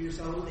 50 years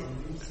old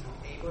and you saw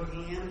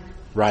Abraham.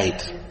 Right.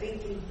 They're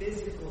thinking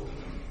physical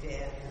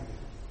death.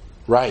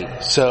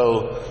 Right.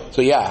 So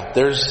yeah,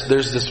 there's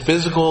this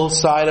physical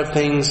side of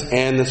things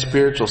and the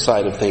spiritual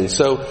side of things.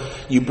 So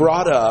you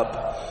brought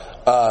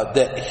up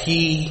that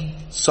he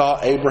saw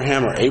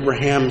Abraham, or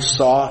Abraham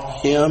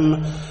saw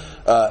him.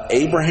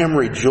 Abraham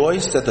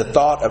rejoiced at the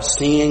thought of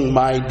seeing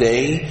my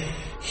day.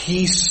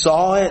 He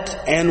saw it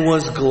and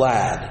was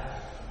glad.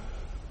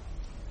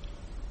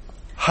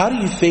 How do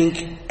you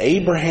think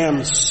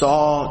Abraham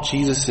saw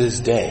Jesus'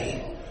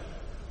 day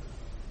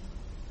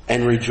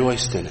and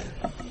rejoiced in it?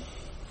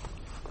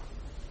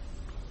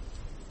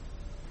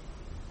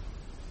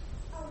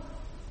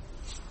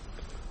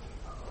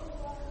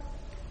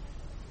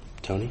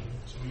 Tony?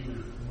 So either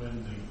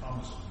when the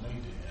promise was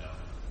made to him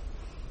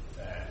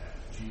that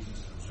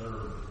Jesus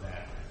observed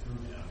that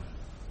through him,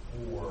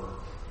 or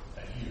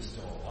that he is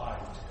still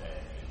alive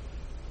today,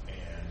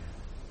 and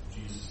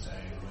Jesus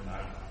saying, when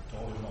I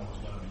told him what was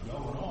going to be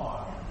going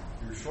on,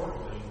 you're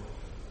shortly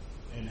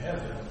in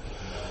heaven,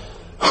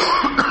 he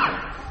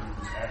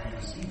was happy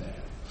to see that.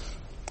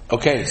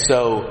 Okay,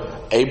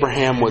 so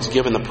Abraham was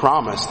given the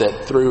promise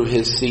that through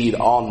his seed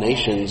all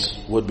nations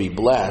would be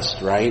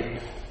blessed,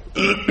 right?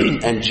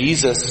 And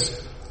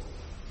Jesus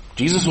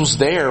was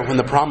there when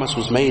the promise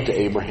was made to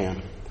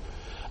Abraham.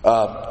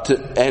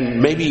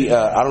 And maybe,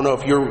 I don't know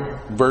if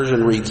your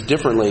version reads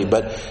differently,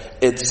 but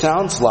it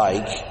sounds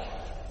like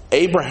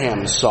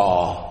Abraham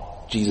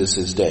saw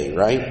Jesus' day,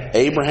 right?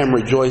 Abraham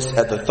rejoiced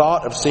at the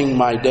thought of seeing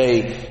my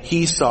day.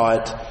 He saw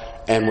it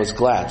and was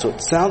glad. So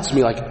it sounds to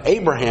me like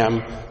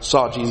Abraham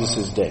saw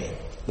Jesus' day.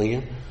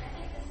 Leah?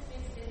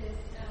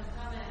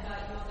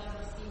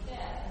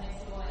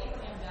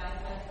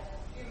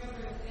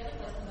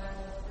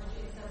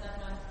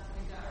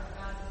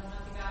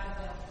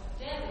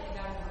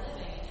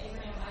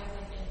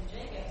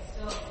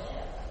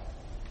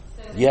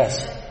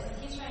 Yes.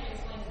 He's trying to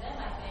explain to them,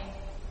 I think,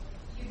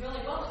 you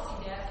really won't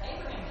see death.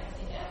 Abraham didn't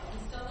see death.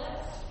 He still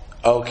lives.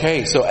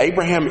 Okay, so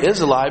Abraham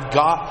is alive.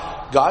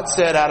 God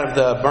said out of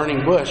the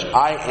burning bush,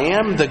 I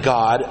am the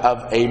God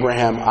of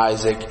Abraham,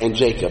 Isaac, and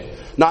Jacob.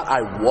 Not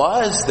I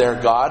was their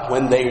God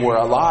when they were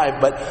alive,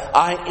 but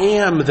I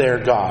am their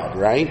God,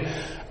 right?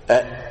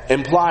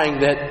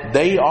 Implying that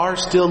they are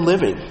still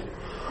living.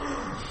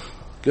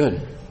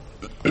 Good.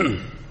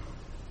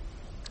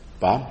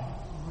 Bob?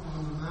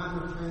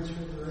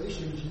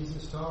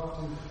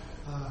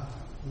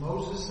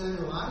 Moses and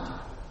Elijah.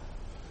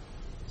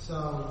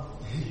 So,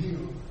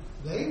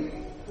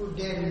 they were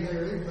dead and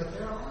buried, but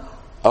they're alive.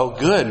 Oh,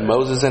 good.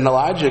 Moses and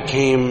Elijah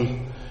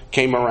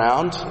came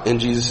around in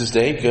Jesus'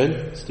 day.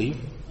 Good. Steve?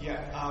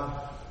 Yeah,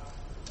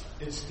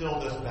 it's still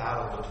this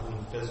battle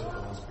between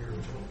physical and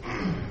spiritual.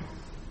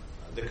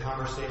 The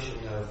conversation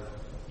of,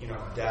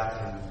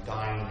 death and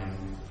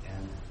dying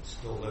and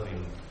still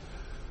living,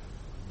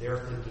 they're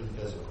thinking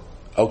physical.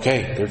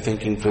 Okay, they're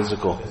thinking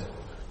physical.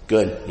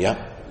 Good.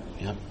 Yep.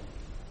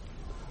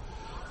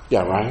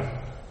 Yeah, Ryan?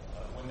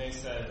 When they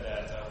said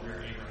that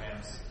we're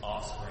Abraham's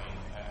offspring,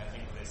 I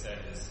think what they said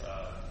is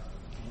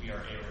we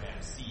are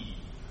Abraham's seed,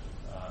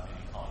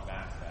 maybe calling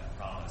back to that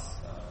promise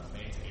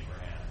made to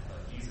Abraham.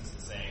 But Jesus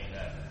is saying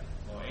that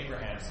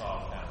Abraham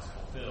saw when that was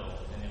fulfilled,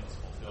 and it was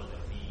fulfilled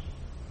in me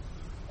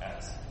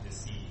as his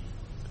seed.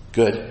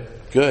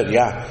 Good,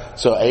 yeah.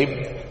 So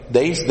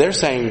they're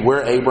saying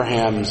we're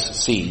Abraham's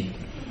seed.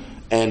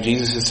 And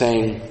Jesus is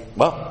saying,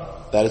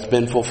 well, that has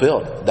been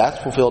fulfilled. That's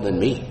fulfilled in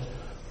me.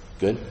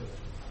 Good.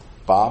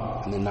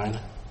 Bob, and then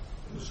Nina.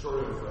 In the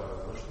story of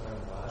Rich Man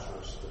and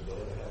Lazarus, the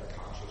dead had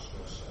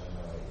consciousness and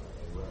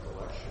a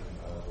recollection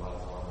of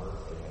life on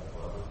earth. They had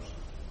brothers.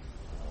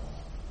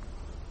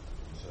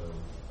 So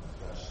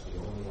that's the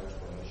only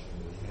explanation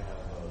we have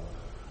of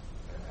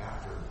an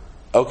after.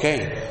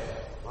 Okay.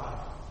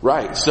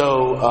 Right.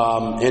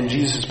 So in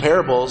Jesus'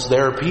 parables,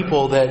 there are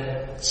people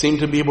that seem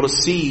to be able to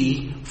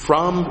see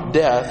from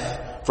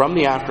death, from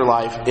the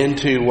afterlife,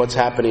 into what's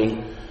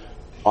happening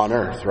on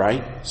earth,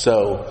 right?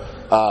 So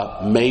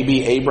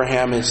maybe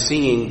Abraham is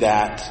seeing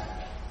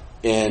that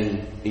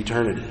in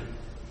eternity.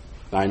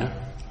 Nina?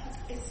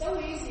 It's so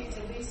easy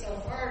to be so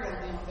hard on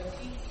him, but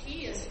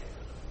he is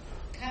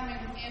coming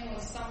in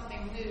with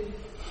something new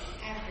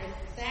after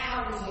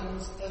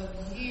thousands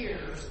of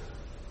years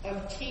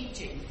of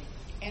teaching.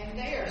 And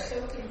they are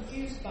so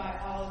confused by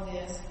all of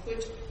this,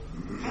 which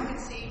I can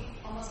see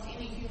almost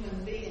any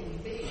human being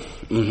being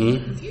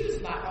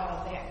confused by all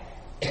of that.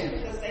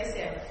 Because they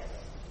said,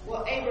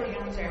 well,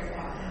 Abraham's their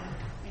father.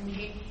 And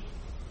he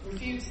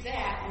refutes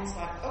that, and it's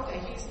like, okay,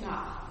 he's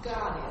not.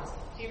 God is.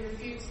 He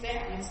refutes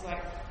that, and it's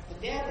like, the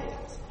devil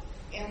is.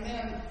 And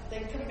then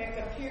they come back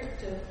up here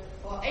to,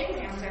 well,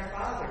 Abraham's their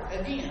father.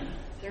 Again,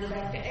 they're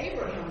back to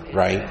Abraham.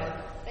 Right.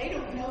 They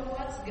don't know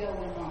what's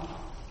going on.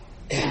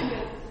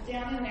 But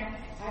down in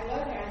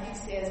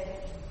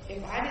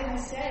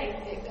say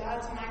that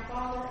God's my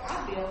Father,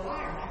 I'd be a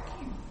liar like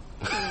you.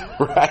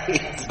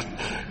 Right?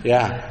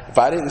 Yeah. If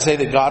I didn't say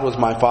that God was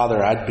my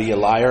Father, I'd be a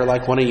liar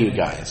like one of you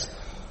guys.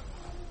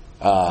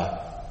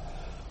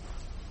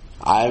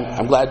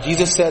 I'm glad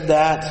Jesus said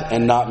that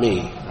and not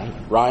me. Right?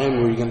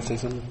 Ryan, were you going to say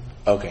something?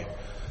 Okay.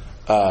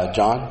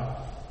 John?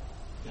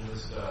 And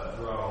just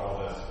throughout all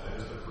this, I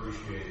just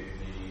appreciate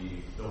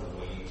the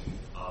weight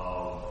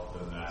of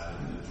the message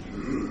that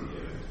Jesus is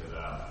giving to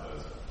them.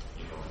 Because,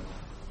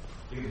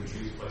 I think the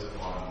Jews place a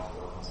lot of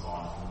importance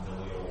on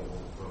familial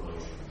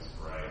relations,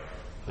 right?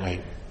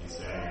 Right. He's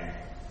saying,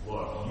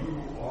 look, you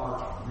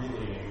aren't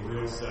really, in a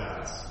real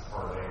sense,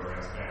 part of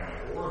Abraham's family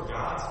or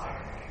God's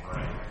family,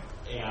 right?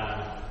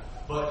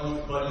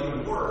 But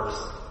even worse,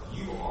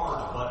 you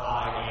aren't, but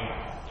I am.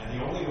 And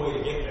the only way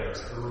to get there is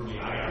through me.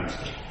 I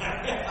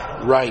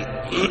understand. Right.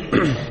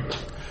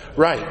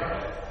 Right.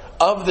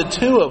 Of the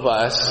two of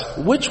us,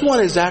 which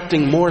one is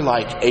acting more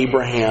like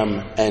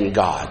Abraham and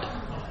God?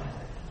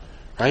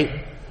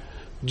 Right?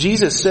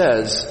 Jesus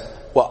says,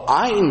 well,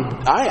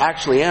 I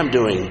actually am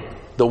doing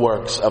the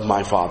works of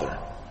my Father.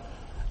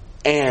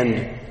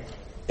 And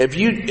if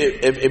you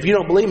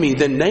don't believe me,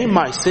 then name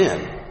my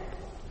sin.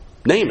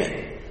 Name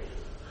it.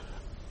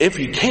 If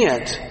you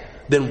can't,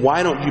 then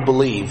why don't you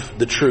believe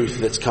the truth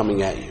that's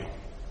coming at you?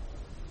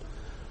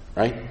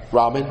 Right?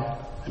 Robin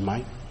and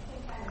Mike?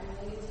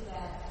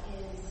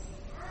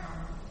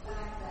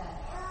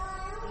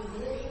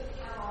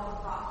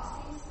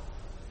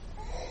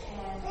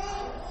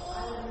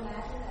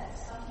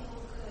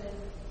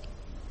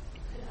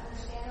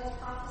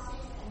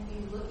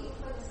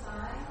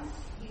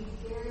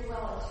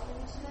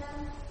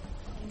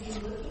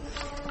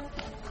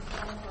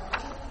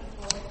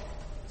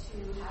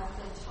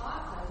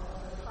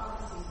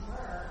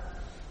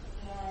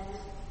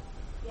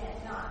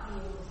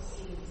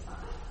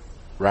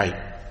 Right.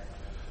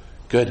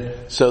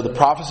 Good. So the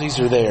prophecies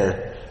are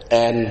there,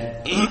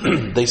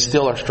 and they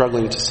still are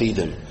struggling to see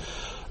them.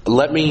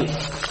 Let me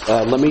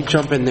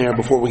jump in there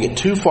before we get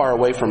too far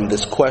away from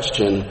this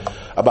question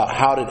about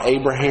how did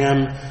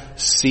Abraham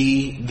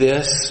see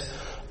this.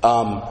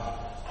 I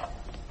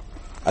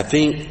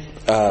think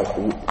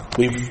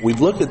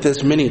we've looked at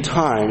this many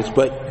times,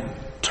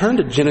 but turn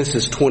to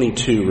Genesis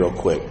 22 real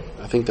quick.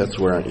 I think that's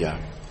where.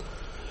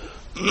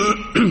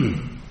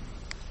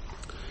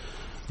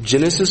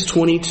 Genesis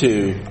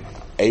 22,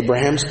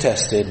 Abraham's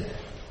tested.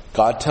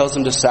 God tells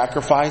him to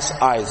sacrifice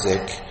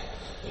Isaac.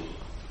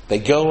 They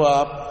go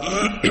up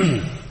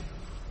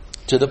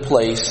to the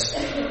place.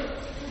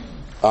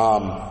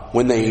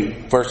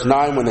 Verse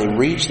 9, when they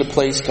reached the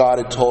place God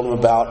had told him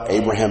about,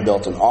 Abraham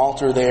built an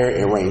altar there,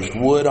 arranged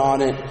wood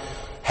on it,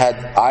 had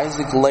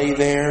Isaac lay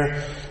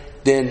there.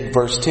 Then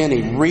verse 10,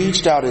 he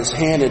reached out his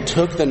hand and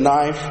took the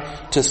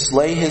knife to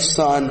slay his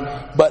son.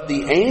 But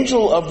the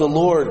angel of the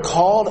Lord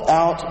called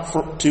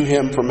out to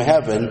him from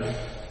heaven,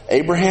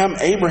 Abraham,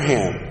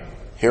 Abraham.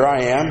 Here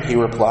I am, he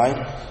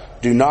replied.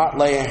 Do not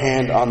lay a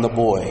hand on the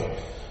boy.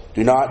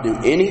 Do not do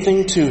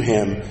anything to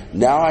him.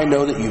 Now I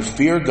know that you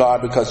fear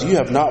God because you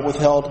have not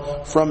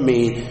withheld from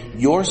me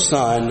your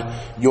son,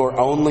 your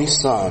only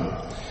son.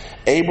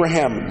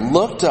 Abraham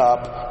looked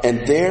up,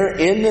 and there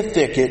in the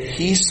thicket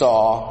he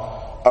saw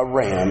a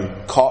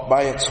ram caught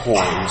by its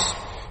horns.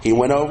 He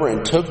went over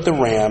and took the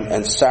ram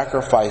and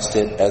sacrificed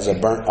it as a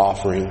burnt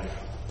offering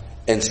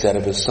instead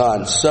of his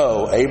son.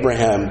 So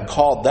Abraham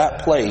called that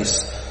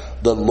place,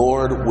 the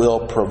Lord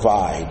will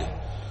provide.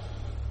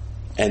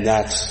 And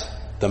that's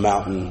the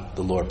mountain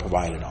the Lord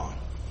provided on.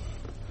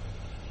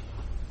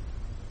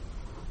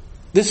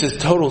 This is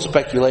total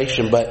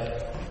speculation,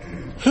 but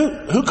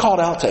who called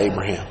out to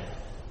Abraham?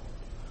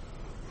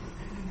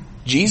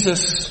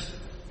 Jesus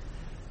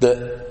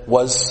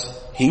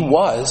He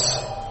was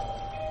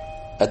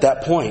at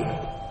that point.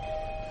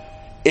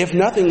 If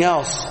nothing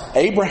else,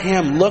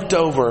 Abraham looked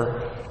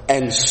over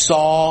and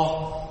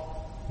saw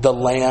the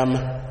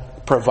lamb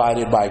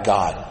provided by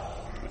God.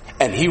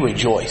 And he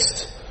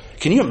rejoiced.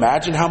 Can you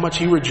imagine how much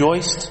he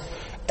rejoiced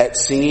at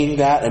seeing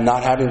that and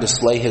not having to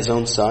slay his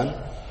own son?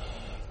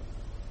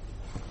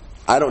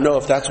 I don't know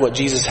if that's what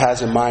Jesus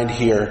has in mind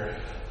here,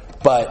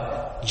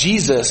 but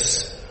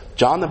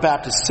John the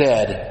Baptist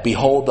said,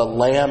 behold the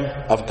Lamb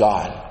of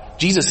God.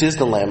 Jesus is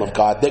the Lamb of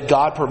God that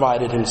God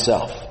provided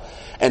himself.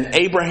 And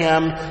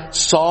Abraham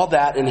saw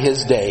that in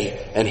his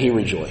day and he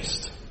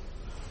rejoiced.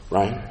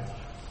 Right?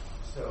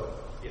 So,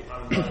 if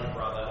I'm glad you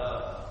brought that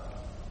up,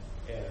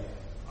 and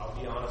I'll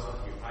be honest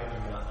with you, I do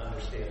not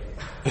understand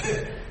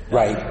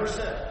Right. 100%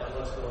 of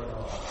what's going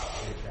on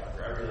in the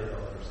chapter. I really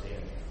don't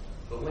understand.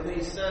 But when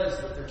he says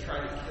that they're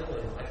trying to kill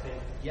him, I think,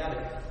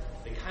 yeah,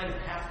 they kind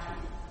of have to.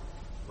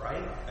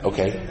 Right? I mean,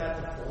 Okay. Isn't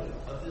that the point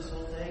of this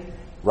whole thing?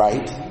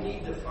 Right. We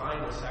need to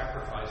find a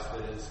sacrifice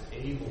that is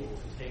able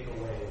to take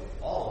away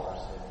all of our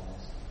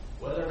sins.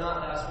 Whether or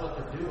not that's what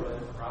they're doing,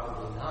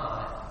 probably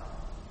not.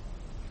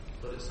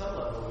 But at some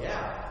level,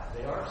 yeah,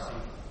 they are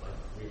seeking. Like,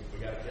 we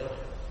got to kill him.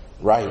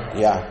 Right.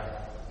 Yeah.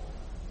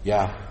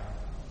 Yeah.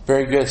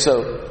 Very good.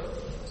 So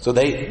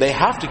they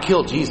have to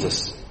kill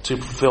Jesus to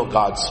fulfill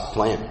God's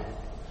plan.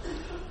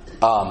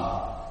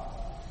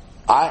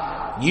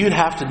 You'd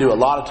have to do a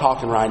lot of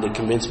talking, Ryan, to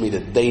convince me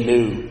that they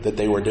knew that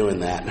they were doing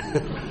that.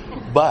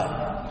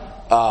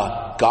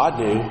 But God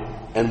knew,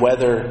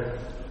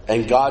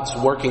 and God's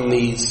working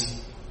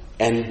these,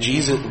 and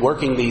Jesus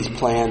working these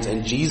plans,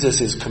 and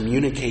Jesus is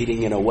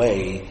communicating in a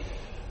way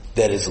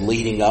that is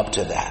leading up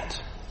to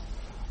that.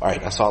 All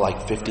right, I saw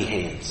like 50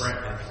 hands. Brent.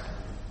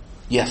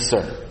 Yes,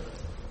 sir.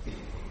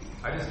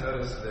 I just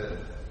noticed that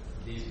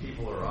these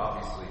people are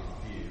obviously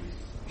confused.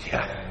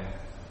 Yeah. And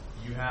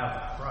you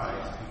have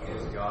Christ, who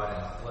is God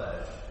in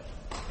flesh,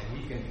 and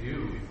he can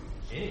do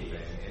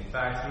anything. In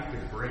fact, he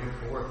could bring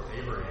forth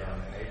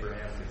Abraham, and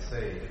Abraham could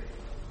say,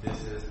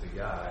 this is the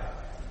guy.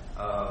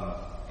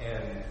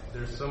 And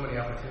there's so many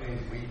opportunities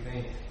we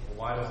think,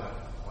 well,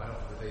 why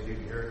don't they do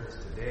miracles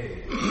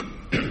today?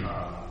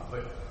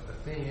 But the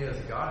thing is,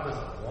 God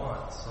doesn't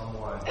want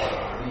someone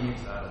who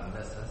believes out of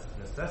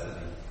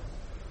necessity.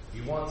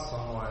 He wants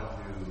someone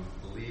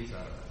who believes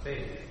out of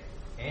faith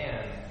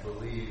and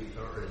believes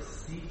or is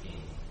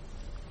seeking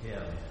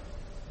him.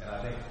 And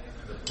I think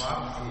the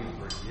prophecies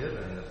were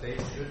given that they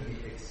should be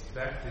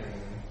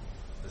expecting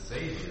the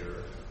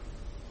Savior,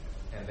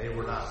 and they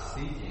were not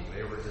seeking.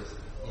 They were just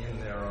in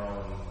their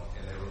own,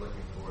 and they were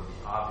looking for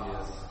the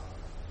obvious.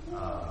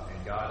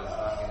 And God is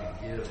not going to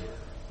give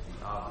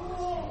the obvious.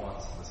 He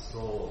wants the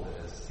soul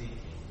that is seeking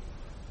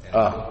and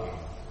looking.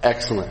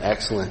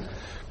 Excellent.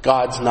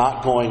 God's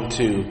not going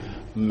to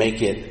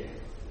make it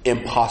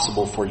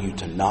impossible for you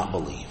to not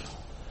believe,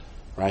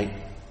 right?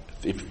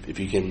 If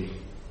you can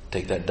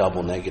take that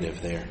double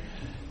negative there.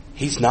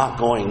 He's not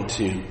going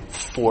to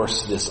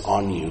force this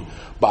on you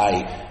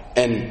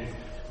and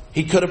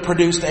he could have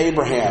produced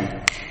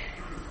Abraham.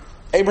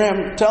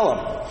 Abraham, tell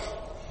him.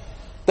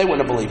 They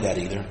wouldn't have believed that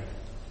either,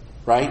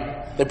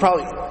 right?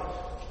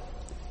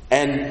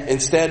 And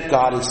instead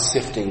God is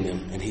sifting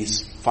them, and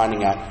he's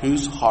finding out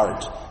whose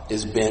heart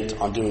is bent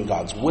on doing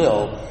God's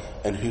will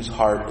and whose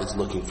heart is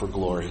looking for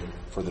glory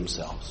for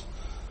themselves.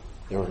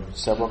 There were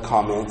several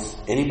comments.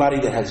 Anybody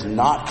that has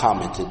not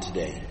commented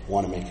today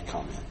want to make a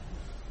comment?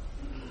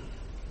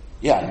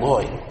 Yeah,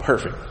 Lloyd.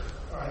 Perfect.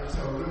 All right,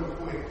 so real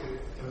quick,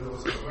 there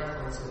was a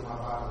reference in my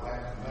Bible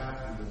back in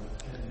Matthew.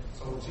 And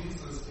so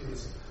Jesus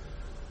is,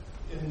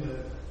 in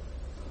the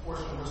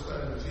portion we're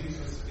studying,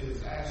 Jesus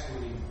is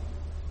actually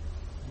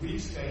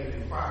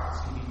restating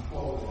prophecy he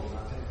quoted. And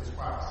I think this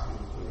prophecy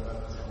was put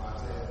up from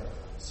Isaiah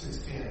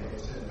 6:10, but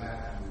it's in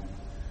Matthew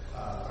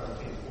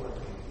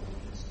 13:14.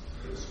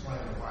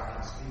 Explaining why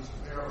he speaks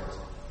in parables.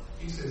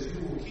 He says, you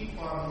will keep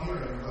on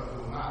hearing but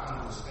will not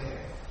understand.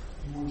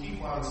 You will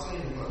keep on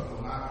seeing but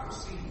will not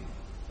perceive.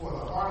 For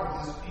the heart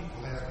of this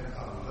people has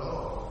become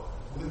dull.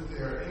 With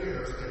their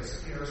ears they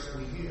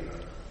scarcely hear,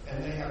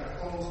 and they have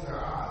closed their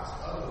eyes.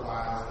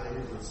 Otherwise they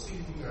would see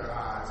with their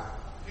eyes,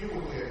 hear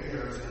with their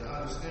ears, and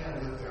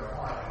understand with their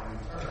heart, and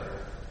return,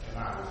 and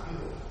I will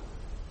heal them.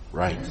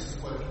 Right. And this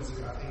is what I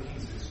think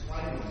he's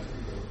explaining to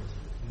the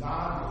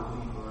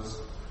non-believers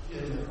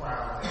in the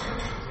crowd that are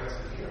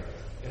addressing here.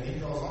 And he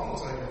goes on to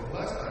say, well,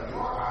 blessed are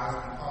your eyes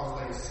because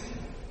they see,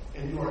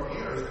 and your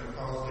ears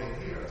because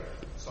they hear.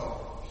 So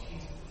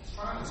he's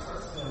trying to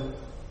stress them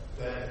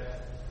that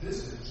this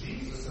is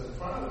Jesus in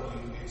front of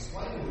you,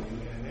 explaining to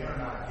you, and they're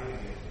not getting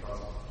it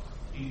because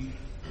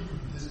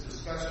this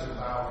discussion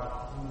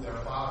about who their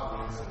father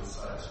is and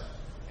such.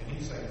 And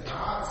he's saying,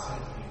 God sent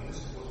me, and this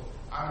is what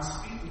I'm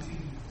speaking to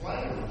you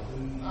plainly,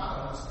 do you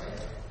not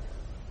understand?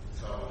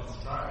 So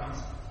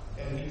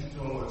he's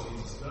doing what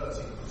Jesus does.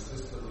 He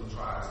persistently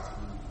tries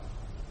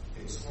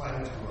to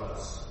explain to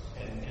us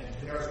and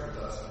bears with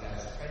us and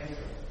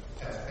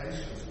has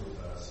patience with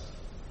us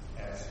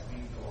as we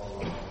go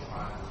along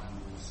trying to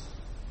use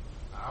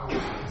our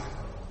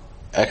wisdom.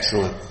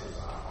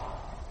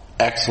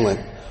 Excellent.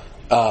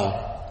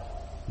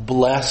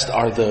 Blessed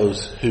are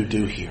those who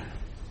do hear.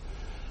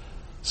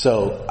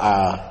 So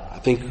I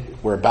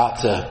think we're about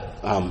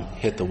to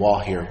hit the wall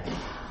here.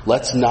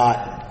 Let's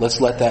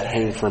let that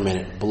hang for a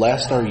minute.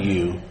 Blessed are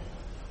you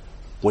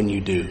when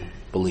you do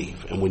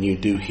believe and when you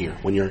do hear,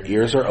 when your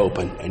ears are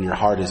open and your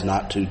heart is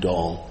not too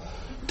dull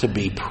to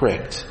be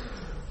pricked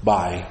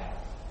by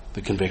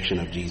the conviction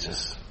of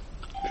Jesus.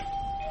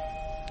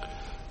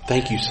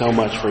 Thank you so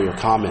much for your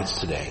comments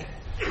today.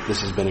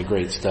 This has been a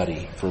great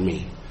study for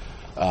me.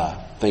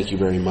 Thank you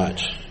very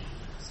much.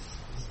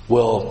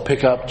 We'll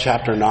pick up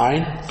chapter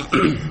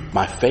 9,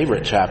 my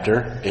favorite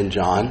chapter in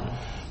John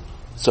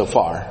so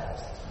far.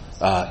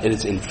 It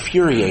is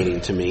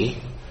infuriating to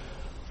me,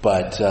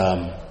 but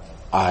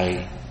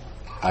I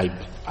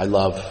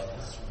love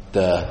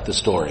the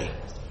story.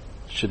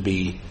 Should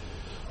be,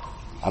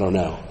 I don't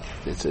know.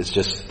 It's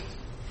just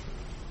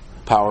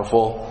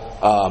powerful.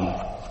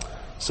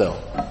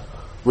 So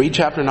read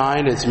chapter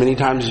 9 as many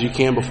times as you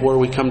can before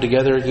we come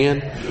together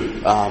again,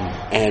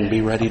 and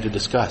be ready to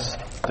discuss.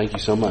 Thank you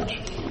so much.